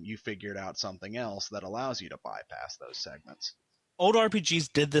you figured out something else that allows you to bypass those segments. Old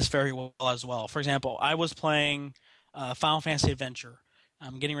RPGs did this very well as well. For example, I was playing Final Fantasy Adventure.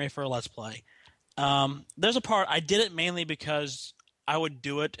 I'm getting ready for a Let's Play. There's a part I did it mainly because I would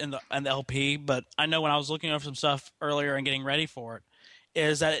do it in the LP, but I know when I was looking over some stuff earlier and getting ready for it,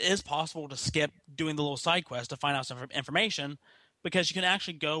 is that it is possible to skip doing the little side quest to find out some information, because you can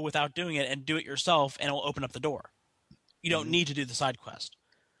actually go without doing it and do it yourself, and it will open up the door. You don't need to do the side quest.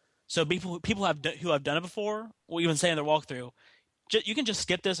 So people who have done it before will even say in their walkthrough, you can just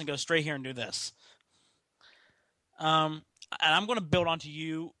skip this and go straight here and do this. And I'm going to build onto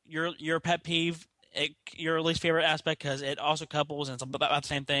your pet peeve, your least favorite aspect, because it also couples and it's about the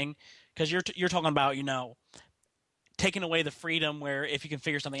same thing. Because you're talking about taking away the freedom where if you can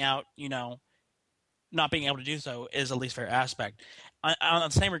figure something out, not being able to do so is a least favorite aspect. On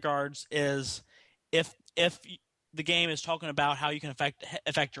the same regards is if the game is talking about how you can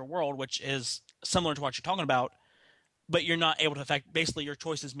affect your world, which is similar to what you're talking about, but you're not able to affect. Basically, your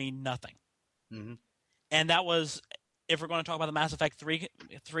choices mean nothing. Mm-hmm. And that was, if we're going to talk about the Mass Effect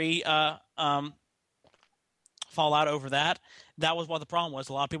 3 fallout over that was what the problem was.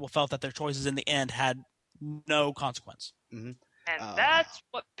 A lot of people felt that their choices in the end had no consequence. Mm-hmm. And that's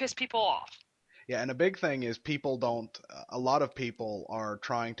what pissed people off. Yeah, and a big thing is people don't. A lot of people are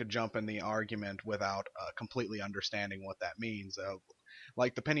trying to jump in the argument without completely understanding what that means.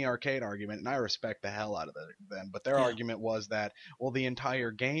 Like the Penny Arcade argument, and I respect the hell out of them, but their argument was that, well, the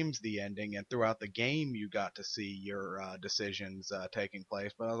entire game's the ending, and throughout the game you got to see your decisions taking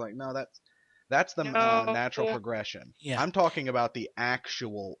place. But I was like, no, that's the natural progression. Yeah. I'm talking about the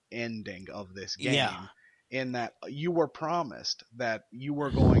actual ending of this game. Yeah. In that you were promised that you were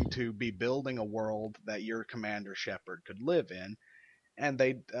going to be building a world that your Commander Shepard could live in, and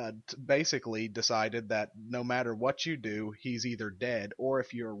they basically decided that no matter what you do, he's either dead, or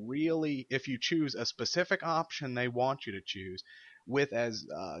if you choose a specific option they want you to choose, with as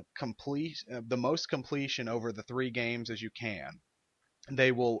the most completion over the 3 games as you can,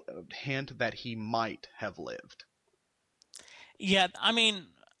 they will hint that he might have lived. Yeah, I mean,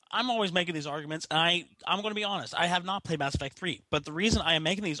 I'm always making these arguments, and I'm going to be honest. I have not played Mass Effect 3, but the reason I am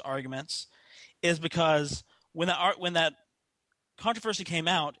making these arguments is because when that controversy came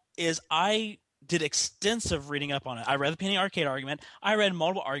out, is I did extensive reading up on it. I read the Penny Arcade argument. I read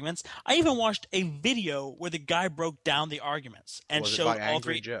multiple arguments. I even watched a video where the guy broke down the arguments and Was it showed by all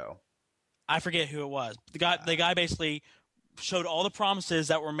Angry three. Joe? I forget who it was. The guy basically showed all the promises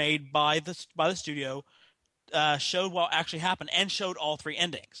that were made by the studio, showed what actually happened, and showed all 3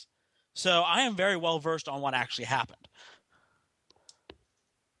 endings. So I am very well versed on what actually happened.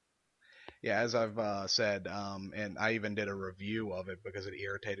 Yeah, as I've said, and I even did a review of it because it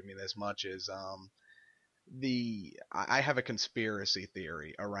irritated me this much. Is I have a conspiracy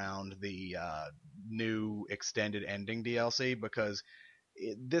theory around the new extended ending DLC, because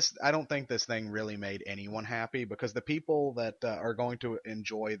I don't think this thing really made anyone happy, because the people that are going to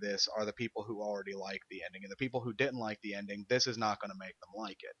enjoy this are the people who already like the ending, and the people who didn't like the ending, this is not going to make them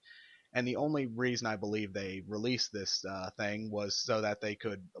like it. And the only reason I believe they released this thing was so that they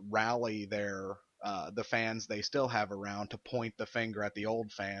could rally the fans they still have around to point the finger at the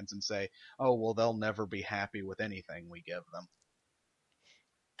old fans and say, oh, well, they'll never be happy with anything we give them.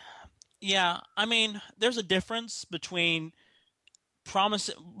 Yeah, I mean, there's a difference between promise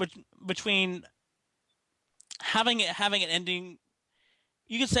between having an ending.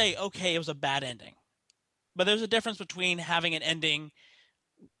 You could say, okay, it was a bad ending, but there's a difference between having an ending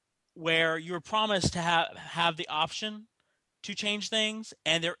where you're promised to have the option to change things,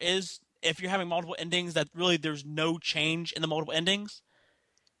 and there is, if you're having multiple endings, that really there's no change in the multiple endings,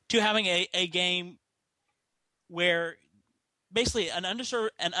 to having a game where basically an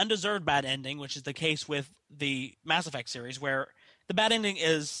undeserved bad ending, which is the case with the Mass Effect series, where the bad ending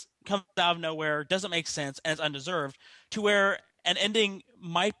comes out of nowhere, doesn't make sense, and it's undeserved, to where an ending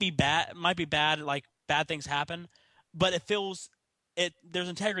might be bad, like bad things happen, but there's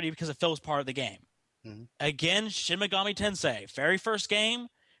integrity because it feels part of the game. Mm-hmm. Again, Shin Megami Tensei, very first game,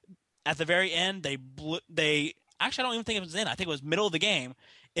 at the very end, they actually, I don't even think it was in. I think it was middle of the game.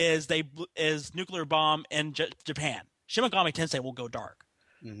 Is nuclear bomb in Japan. Shin Megami Tensei will go dark.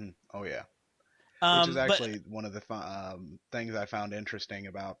 Mm-hmm. Oh yeah. Which is actually one of the things I found interesting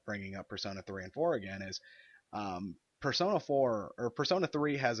about bringing up Persona 3 and 4 again is Persona 4 or Persona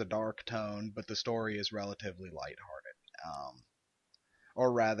 3 has a dark tone, but the story is relatively lighthearted.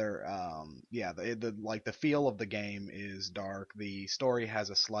 Or rather, yeah, the feel of the game is dark. The story has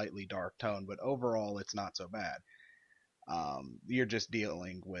a slightly dark tone, but overall it's not so bad. You're just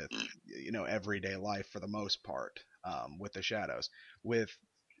dealing with everyday life for the most part, with the shadows. With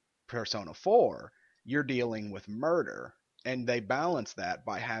Persona 4, you're dealing with murder, and they balance that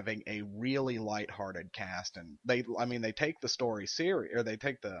by having a really lighthearted cast, and they take the story serious, or they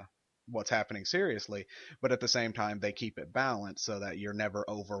take what's happening seriously, but at the same time they keep it balanced so that you're never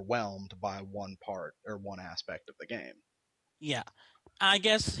overwhelmed by one part or one aspect of the game. Yeah, I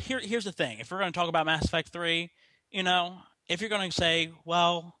guess here's the thing. If we're going to talk about Mass Effect 3, if you're going to say,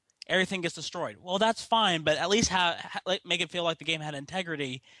 well, everything gets destroyed, well, that's fine, but at least make it feel like the game had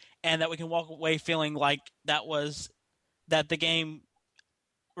integrity, and that we can walk away feeling like that the game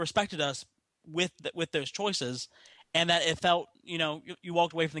respected us with those choices, and that it felt, you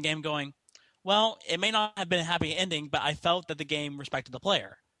walked away from the game going, well, it may not have been a happy ending, but I felt that the game respected the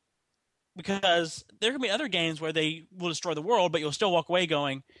player. Because there can be other games where they will destroy the world, but you'll still walk away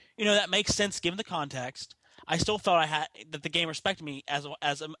going, that makes sense given the context. I still felt that the game respected me as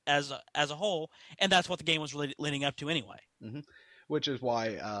a whole, and that's what the game was really leading up to anyway. Mm-hmm. Which is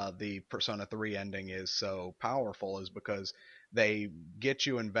why the Persona 3 ending is so powerful, is because they get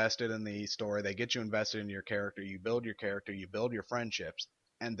you invested in the story, they get you invested in your character, you build your friendships,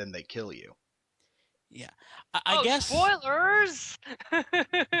 and then they kill you. Yeah, I guess. Spoilers!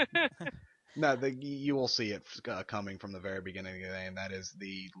 No, you will see it coming from the very beginning of the game, and that is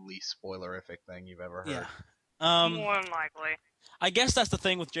the least spoilerific thing you've ever heard. Yeah. More than likely. I guess that's the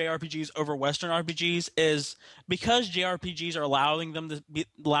thing with JRPGs over Western RPGs, is because JRPGs are allowing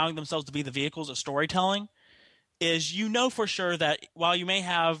themselves to be the vehicles of storytelling, is for sure that while you may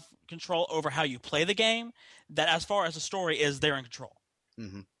have control over how you play the game, that as far as the story is, they're in control.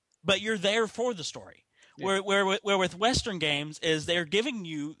 Mm-hmm. But you're there for the story. Yeah. Where with Western games is they're giving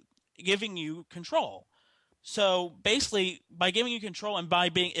you control, So basically, by giving you control and by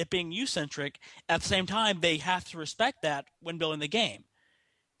being you-centric, at the same time, they have to respect that when building the game.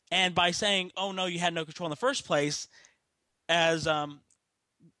 And by saying, "Oh no, you had no control in the first place," as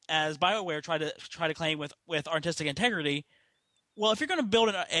BioWare try to claim with artistic integrity, well, if you're going to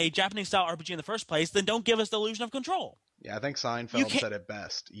build a Japanese style RPG in the first place, then don't give us the illusion of control. Yeah, I think You Seinfeld can't. said it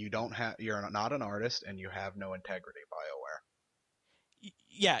best. You're not an artist, and you have no integrity, BioWare.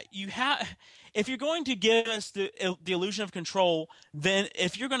 Yeah, you have. If you're going to give us the illusion of control, then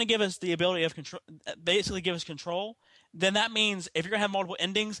if you're going to give us the ability of control, basically give us control, then that means if you're going to have multiple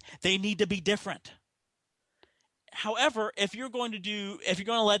endings, they need to be different. However, if you're going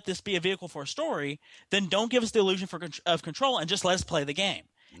to let this be a vehicle for a story, then don't give us the illusion of control and just let us play the game.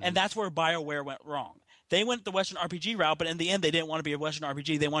 Mm-hmm. And that's where BioWare went wrong. They went the Western RPG route, but in the end, they didn't want to be a Western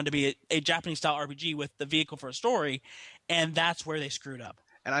RPG. They wanted to be a Japanese style RPG with the vehicle for a story, and that's where they screwed up.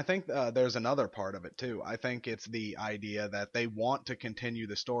 And I think there's another part of it too. I think it's the idea that they want to continue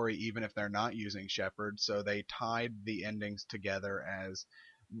the story even if they're not using Shepard, so they tied the endings together as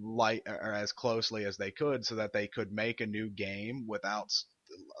light or as closely as they could, so that they could make a new game without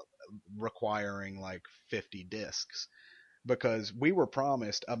requiring like 50 discs. Because we were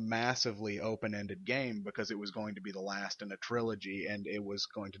promised a massively open-ended game because it was going to be the last in a trilogy, and it was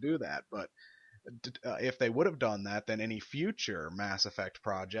going to do that. But if they would have done that, then any future Mass Effect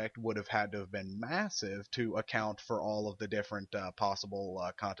project would have had to have been massive to account for all of the different possible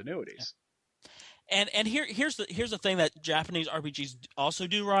continuities. And here's the thing that Japanese RPGs also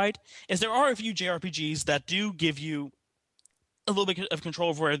do right is there are a few JRPGs that do give you a little bit of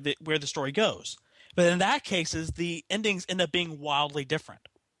control of where the story goes. But in that cases, the endings end up being wildly different.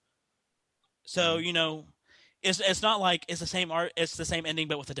 So it's not like it's the same art, it's the same ending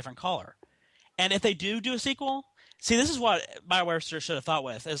but with a different color. And if they do a sequel, see, this is what BioWare should have thought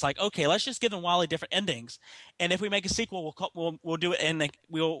with. It's like, okay, let's just give them wildly different endings, and if we make a sequel, we'll do it, and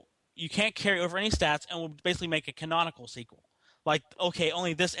you can't carry over any stats, and we'll basically make a canonical sequel. Like, okay,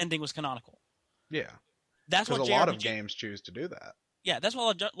 only this ending was canonical. Yeah, that's what a lot of games choose to do that. Yeah, that's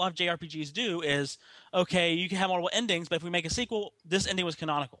what a lot of JRPGs do is, okay, you can have multiple endings, but if we make a sequel, this ending was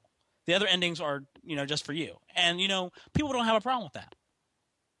canonical. The other endings are, just for you. And, people don't have a problem with that.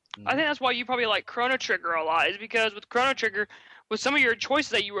 I think that's why you probably like Chrono Trigger a lot, is because with Chrono Trigger, with some of your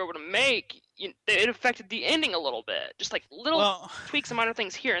choices that you were able to make, it affected the ending a little bit. Just like little tweaks and minor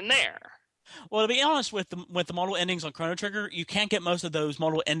things here and there. Well, to be honest, with the multiple endings on Chrono Trigger, you can't get most of those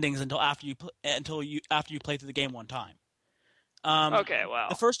multiple endings until after you play through the game one time. Okay, wow.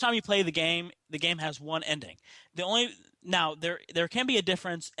 The first time you play the game has one ending. Now there can be a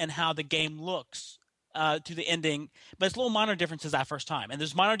difference in how the game looks to the ending, but it's little minor differences that first time. And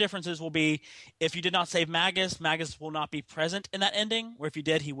those minor differences will be if you did not save Magus will not be present in that ending, or if you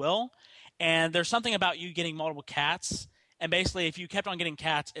did, he will. And there's something about you getting multiple cats, and basically if you kept on getting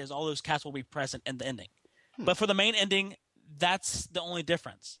cats, is all those cats will be present in the ending. But for the main ending, that's the only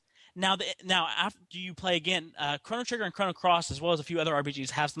difference. Now after you play again, Chrono Trigger and Chrono Cross, as well as a few other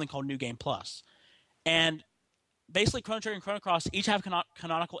RPGs, have something called New Game Plus. And basically, Chrono Trigger and Chrono Cross each have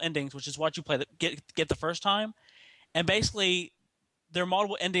canonical endings, which is what you get the first time. And basically, their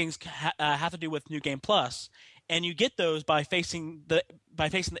multiple endings have to do with New Game Plus, and you get those by facing the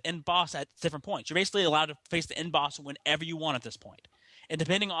end boss at different points. You're basically allowed to face the end boss whenever you want at this point. And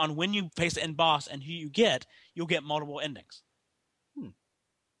depending on when you face the end boss and who you get, you'll get multiple endings.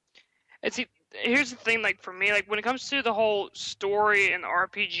 And see, here's the thing, like for me, like when it comes to the whole story and the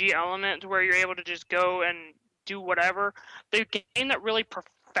RPG element, where you're able to just go and do whatever, the game that really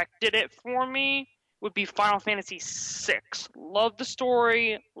perfected it for me would be Final Fantasy VI. Love the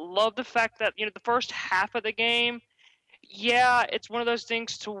story, love the fact that the first half of the game, yeah, it's one of those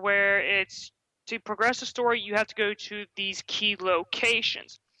things to where it's to progress the story, you have to go to these key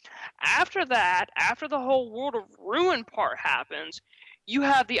locations. After that, after the whole World of Ruin part happens, you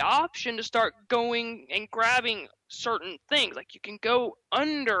have the option to start going and grabbing certain things. Like you can go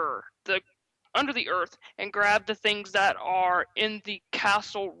under the earth and grab the things that are in the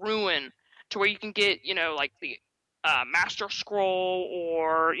castle ruin, to where you can get like the Master Scroll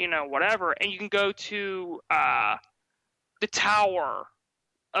or whatever, and you can go to the tower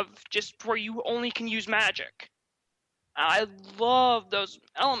of just where you only can use magic. I love those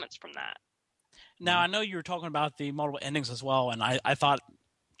elements from that. Now, I know you were talking about the multiple endings as well, and I thought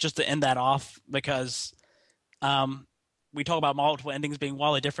just to end that off, because we talk about multiple endings being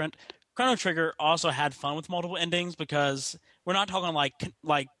wildly different. Chrono Trigger also had fun with multiple endings, because we're not talking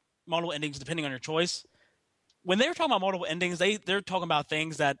like multiple endings depending on your choice. When they were talking about multiple endings, they're talking about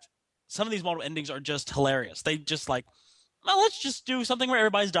things that some of these multiple endings are just hilarious. They just like, well, let's just do something where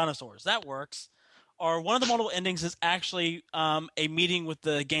everybody's dinosaurs. That works. or one of the multiple endings is actually a meeting with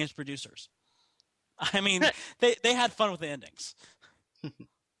the game's producers. I mean, they had fun with the endings.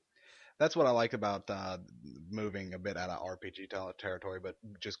 That's what I like about moving a bit out of RPG territory, but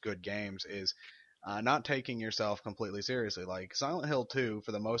just good games is not taking yourself completely seriously. Like Silent Hill 2,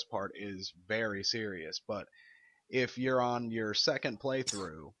 for the most part, is very serious, but if you're on your second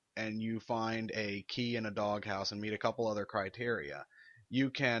playthrough and you find a key in a doghouse and meet a couple other criteria, you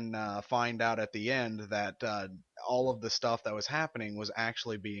can find out at the end that all of the stuff that was happening was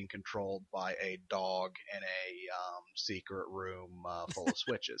actually being controlled by a dog in a secret room full of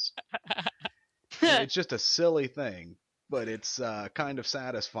switches. It's just a silly thing, but it's kind of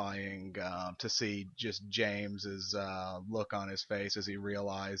satisfying to see just James's look on his face as he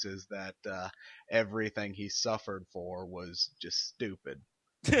realizes that everything he suffered for was just stupid.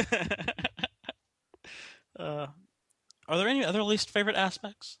 Are there any other least favorite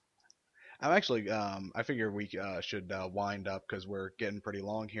aspects? I'm actually, I figure we should wind up because we're getting pretty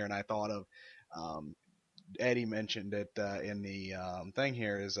long here, and I thought of, Eddie mentioned it in the thing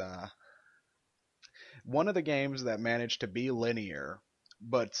here, is one of the games that managed to be linear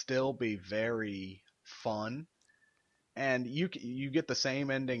but still be very fun, and you get the same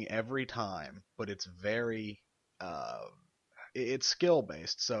ending every time, but it's very it's skill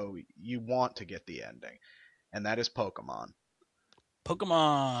based, so you want to get the ending, and that is Pokemon.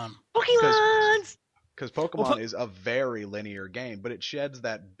 Pokemon. Because Pokemon is a very linear game, but it sheds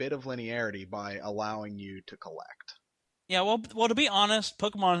that bit of linearity by allowing you to collect. Yeah, well, to be honest,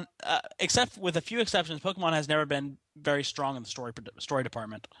 Pokemon, except with a few exceptions, Pokemon has never been very strong in the story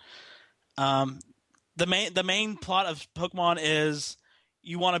department. The main plot of Pokemon is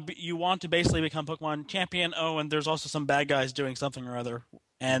you want to basically become Pokemon champion. Oh, and there's also some bad guys doing something or other,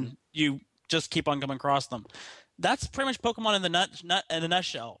 and you just keep on coming across them. That's pretty much Pokemon in the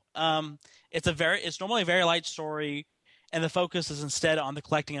nutshell. It's normally a very light story, and the focus is instead on the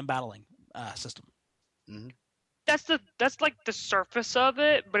collecting and battling system. Mm-hmm. That's like the surface of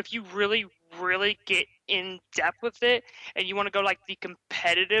it, but if you really get in depth with it and you want to go like the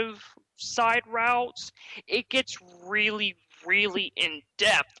competitive side routes, it gets really in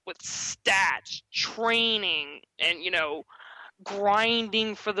depth with stats, training, and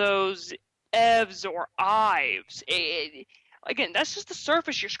grinding for those evs or ives. Again, that's just the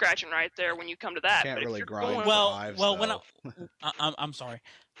surface you're scratching right there when you come to that. Can't but really if you're grind going, for ives, when I'm sorry.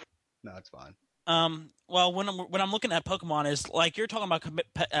 No, it's fine. Well, when I'm looking at Pokemon, is like you're talking about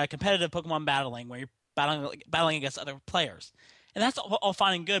competitive Pokemon battling, where you're battling against other players, and that's all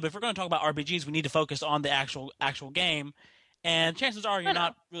fine and good. But if we're going to talk about RPGs, we need to focus on the actual game, and chances are you're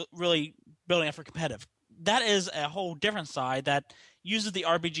not really building it for competitive. That is a whole different side that uses the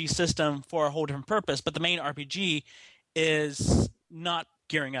RPG system for a whole different purpose. But the main RPG is not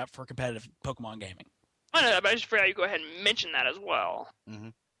gearing up for competitive Pokemon gaming. I know, but I just forgot you go ahead and mention that as well. Mm-hmm.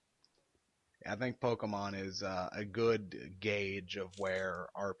 I think Pokemon is a good gauge of where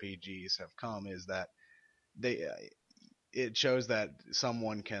RPGs have come. Is that it shows that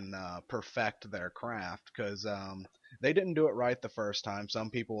someone can perfect their craft, because they didn't do it right the first time. Some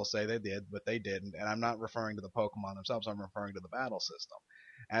people will say they did, but they didn't. And I'm not referring to the Pokemon themselves. I'm referring to the battle system.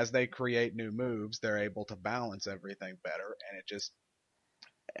 As they create new moves, they're able to balance everything better, and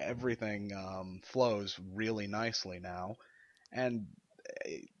everything flows really nicely now. And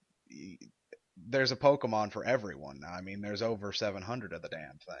there's a Pokemon for everyone now. I mean, there's over 700 of the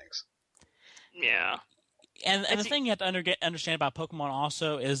damn things. Yeah. And the thing you have to understand about Pokemon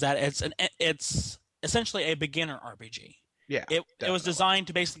also is that it's essentially a beginner RPG. Yeah, it was designed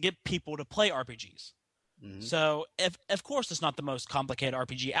to basically get people to play RPGs. Mm-hmm. So of course it's not the most complicated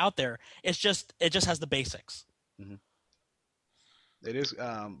RPG out there. It just has the basics. Mm-hmm. It is,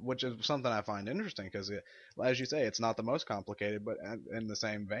 which is something I find interesting because, as you say, it's not the most complicated, but in the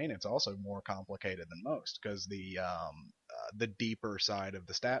same vein, it's also more complicated than most because the deeper side of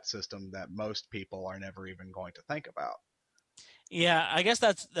the stat system that most people are never even going to think about. Yeah, I guess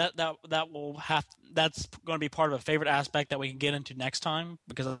that's going to be part of a favorite aspect that we can get into next time,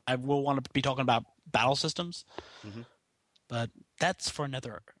 because I will want to be talking about battle systems. Mm-hmm. But that's for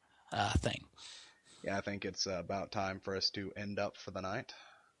another thing. Yeah, I think it's about time for us to end up for the night,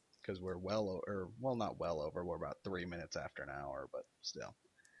 because we're not well over. We're about 3 minutes after an hour, but still.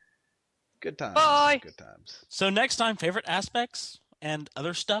 Good times. Bye. Good times. So next time, favorite aspects and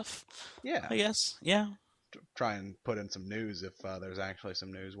other stuff. Yeah. I guess. Yeah. Try and put in some news if there's actually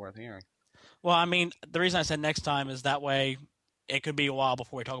some news worth hearing. Well, I mean, the reason I said next time is that way it could be a while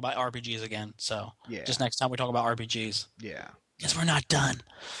before we talk about RPGs again. So just next time we talk about RPGs. Yeah. Because we're not done.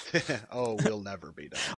 Oh, we'll never be done.